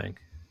was I playing?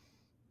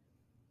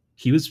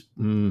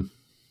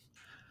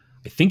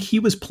 I think he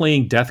was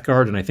playing Death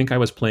Guard, and I think I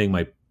was playing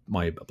my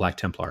Black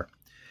Templar.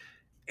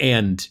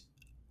 And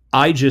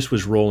I just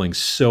was rolling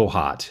so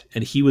hot,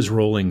 and he was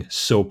rolling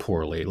so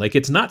poorly. Like,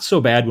 it's not so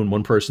bad when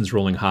one person's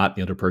rolling hot and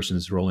the other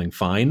person's rolling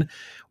fine,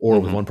 or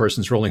when one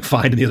person's rolling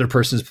fine and the other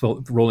person's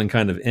rolling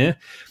kind of eh.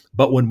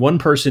 But when one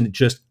person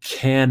just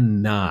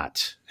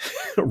cannot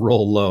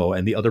roll low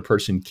and the other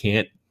person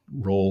can't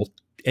roll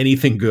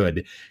anything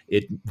good,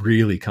 it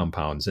really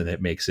compounds, and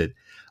it makes it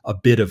a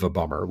bit of a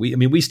bummer.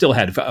 We still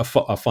had a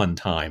fun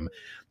time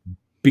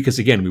because,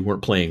 again, we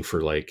weren't playing for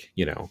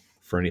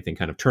for anything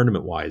kind of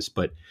tournament wise,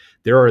 but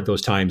there are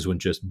those times when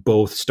just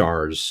both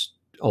stars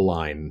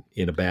align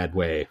in a bad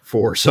way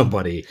for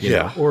somebody,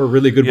 or a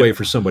really good way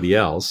for somebody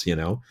else,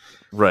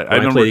 Right.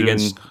 When I played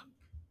against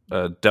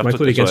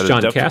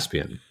John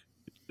Caspian.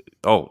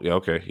 Oh, yeah.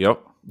 Okay. Yep.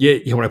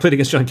 Yeah. When I played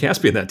against John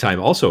Caspian that time,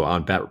 also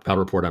on Battle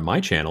Report on my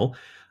channel,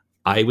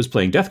 I was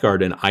playing Death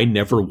Guard, and I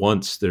never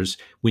once,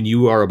 when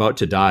you are about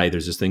to die,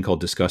 there's this thing called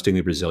Disgustingly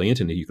Resilient,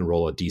 and you can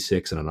roll a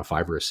D6, and on a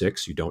 5 or a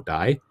 6, you don't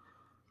die.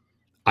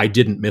 I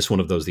didn't miss one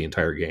of those the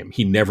entire game.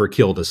 He never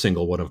killed a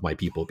single one of my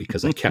people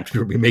because I kept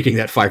making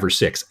that 5 or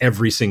 6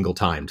 every single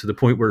time, to the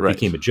point where it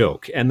became a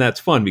joke. And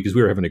that's fun because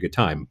we were having a good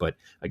time. But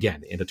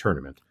again, in a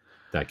tournament,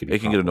 that could be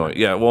get annoying.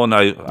 Yeah. Well, and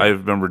I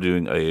remember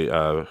doing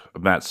a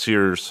Matt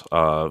Sears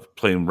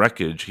playing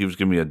Wreckage. He was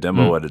giving me a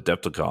demo at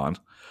Adepticon.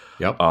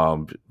 Yep.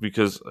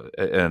 Because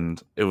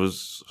it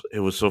was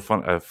so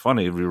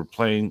funny. We were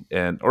playing,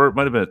 or it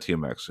might have been at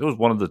TMX. It was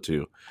one of the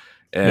two.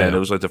 And it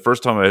was like the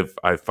first time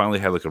I finally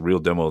had like a real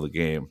demo of the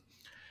game.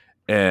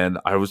 And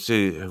I would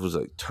say it was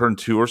like turn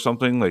 2 or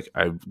something. Like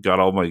I got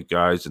all my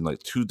guys in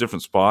like 2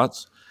 different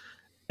spots.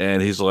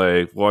 And he's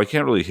like, well, I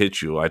can't really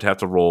hit you. I'd have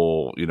to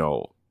roll,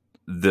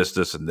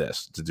 this, and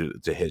this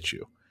to hit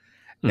you.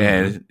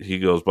 And he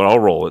goes, but I'll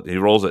roll it. He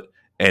rolls it,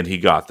 and he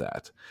got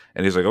that.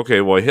 And he's like,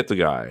 okay, well, I hit the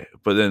guy.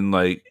 But then,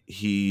 like,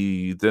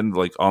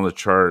 on the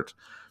chart,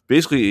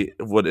 basically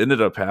what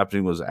ended up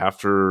happening was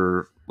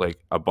after, like,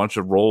 a bunch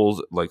of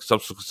rolls, like,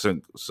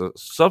 subsequent,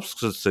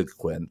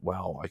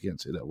 wow, I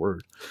can't say that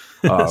word.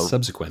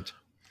 Subsequent.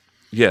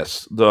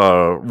 Yes,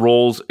 the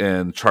rolls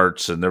and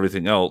charts and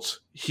everything else,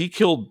 he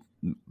killed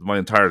my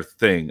entire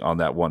thing on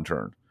that one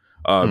turn.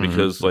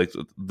 Because, like,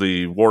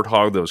 the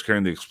warthog that was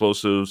carrying the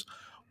explosives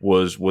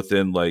was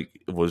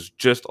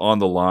just on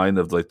the line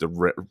of, like,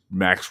 the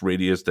max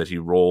radius that he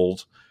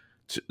rolled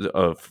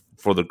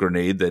for the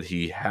grenade that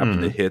he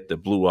happened to hit that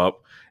blew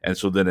up. And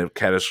so then it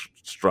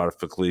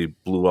catastrophically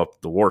blew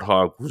up the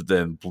warthog, which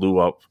then blew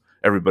up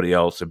everybody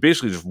else. It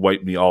basically just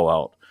wiped me all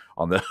out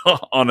on the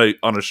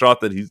on a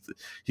shot that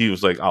he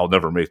was like, I'll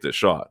never make this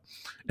shot.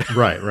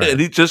 Right. And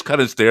he just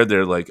kind of stared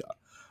there like,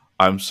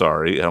 I'm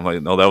sorry. And I'm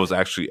like, no, that was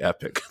actually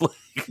epic.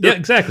 Yeah,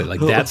 exactly. Like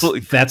that's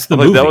the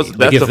like, movie.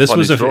 That's if a this funny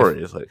was a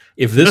story.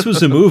 if this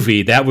was a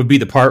movie, that would be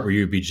the part where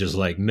you'd be just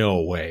like,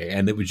 no way,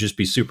 and it would just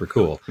be super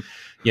cool,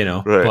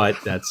 Right. But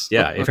that's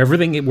if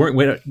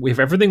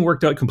everything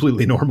worked out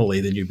completely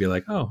normally, then you'd be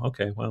like, oh,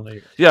 okay, well, there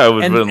you go. Yeah, it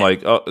would have been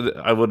like,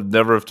 I would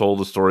never have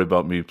told a story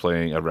about me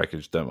playing a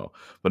Wreckage demo,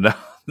 but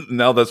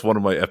now that's one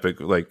of my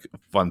epic, like,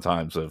 fun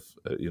times of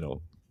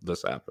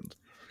this happened.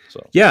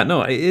 So yeah,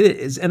 no, it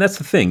is, and that's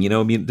the thing,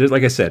 I mean,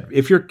 like I said,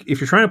 if you're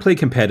trying to play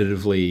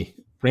competitively,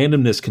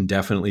 randomness can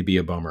definitely be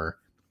a bummer.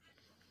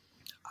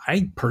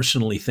 I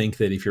personally think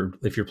that if you're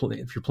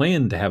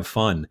playing to have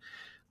fun,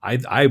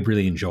 I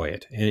really enjoy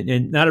it,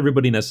 and not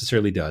everybody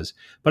necessarily does,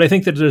 but I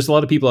think that there's a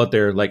lot of people out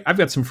there. Like, I've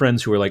got some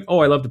friends who are like,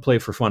 "Oh, I love to play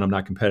for fun. I'm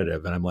not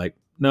competitive," and I'm like,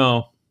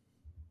 "No,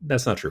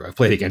 that's not true. I've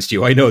played against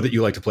you. I know that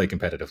you like to play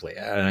competitively,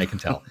 and I can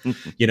tell.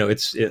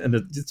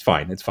 It's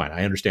fine. It's fine.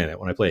 I understand it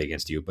when I play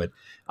against you, but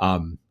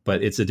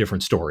it's a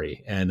different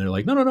story." And they're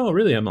like, "No,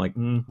 really." I'm like,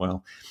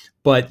 "Well,"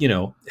 but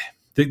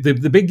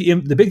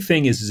the big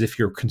thing is if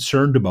you're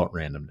concerned about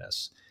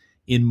randomness.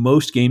 In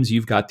most games,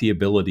 you've got the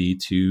ability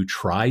to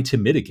try to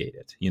mitigate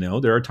it.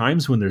 There are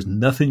times when there's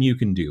nothing you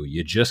can do.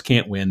 You just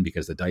can't win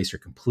because the dice are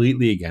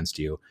completely against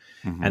you,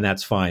 and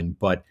that's fine.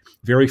 But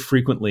very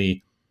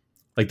frequently,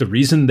 like, the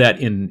reason that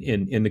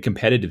in the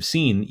competitive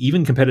scene,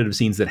 even competitive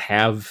scenes that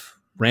have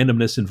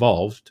randomness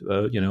involved,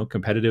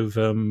 competitive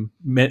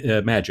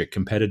Magic,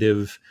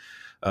 competitive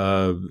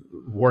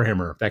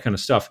Warhammer, that kind of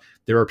stuff,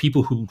 there are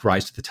people who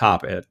rise to the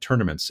top at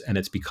tournaments, and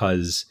it's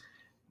because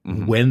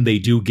when they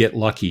do get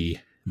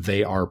lucky,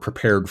 they are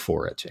prepared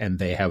for it, and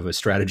they have a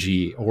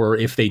strategy, or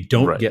if they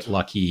don't get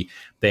lucky,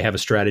 they have a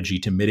strategy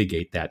to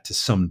mitigate that to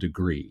some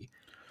degree.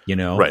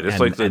 Right. It's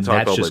like they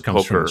talk about, like,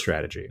 comes poker from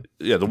strategy.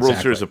 Yeah, the World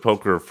Series of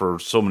Poker for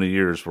so many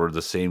years were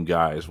the same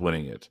guys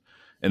winning it,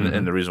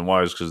 and the reason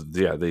why is because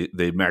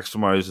they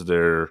maximize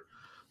their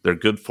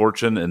good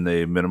fortune and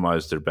they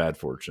minimize their bad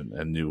fortune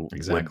and knew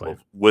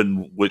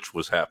when which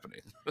was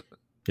happening.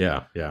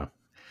 Yeah.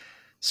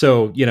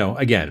 So,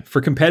 again, for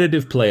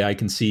competitive play, I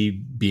can see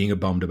being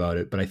bummed about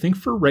it, but I think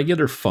for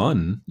regular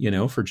fun,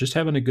 for just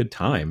having a good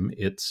time,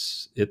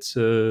 it's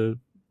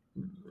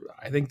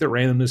I think the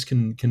randomness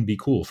can be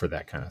cool for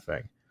that kind of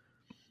thing.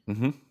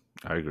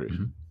 I agree.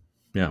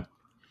 Yeah.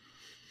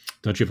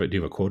 Do you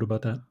have a quote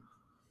about that?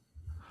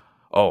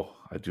 Oh,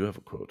 I do have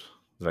a quote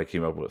that I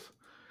came up with.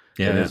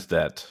 Yeah. It is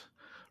that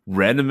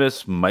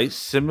randomness might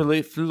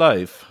simulate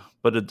life,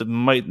 but it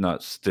might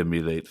not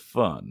stimulate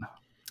fun.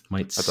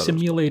 Might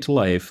simulate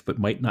life, but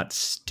might not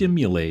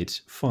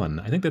stimulate fun.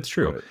 I think that's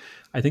true. Right.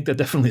 I think that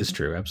definitely is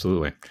true.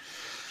 Absolutely.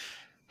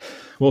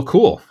 Well,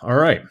 cool. All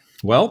right.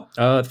 Well,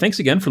 thanks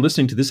again for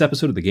listening to this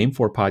episode of the Game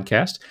 4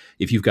 podcast.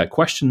 If you've got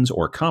questions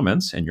or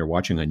comments and you're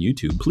watching on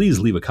YouTube, please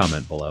leave a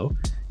comment below.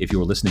 If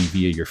you are listening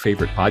via your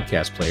favorite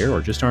podcast player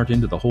or just aren't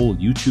into the whole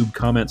YouTube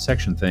comment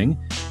section thing,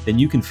 then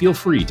you can feel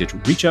free to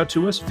reach out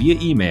to us via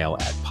email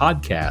at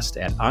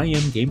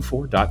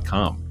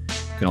podcast@imgame4.com.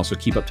 You can also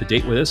keep up to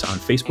date with us on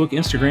Facebook,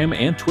 Instagram,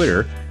 and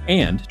Twitter,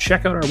 and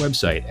check out our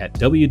website at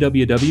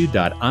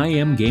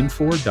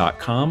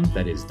www.imgame4.com.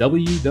 That is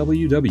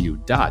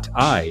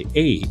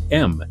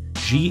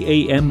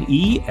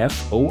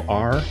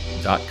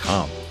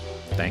www.imgame4.com.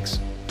 Thanks.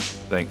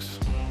 Thanks.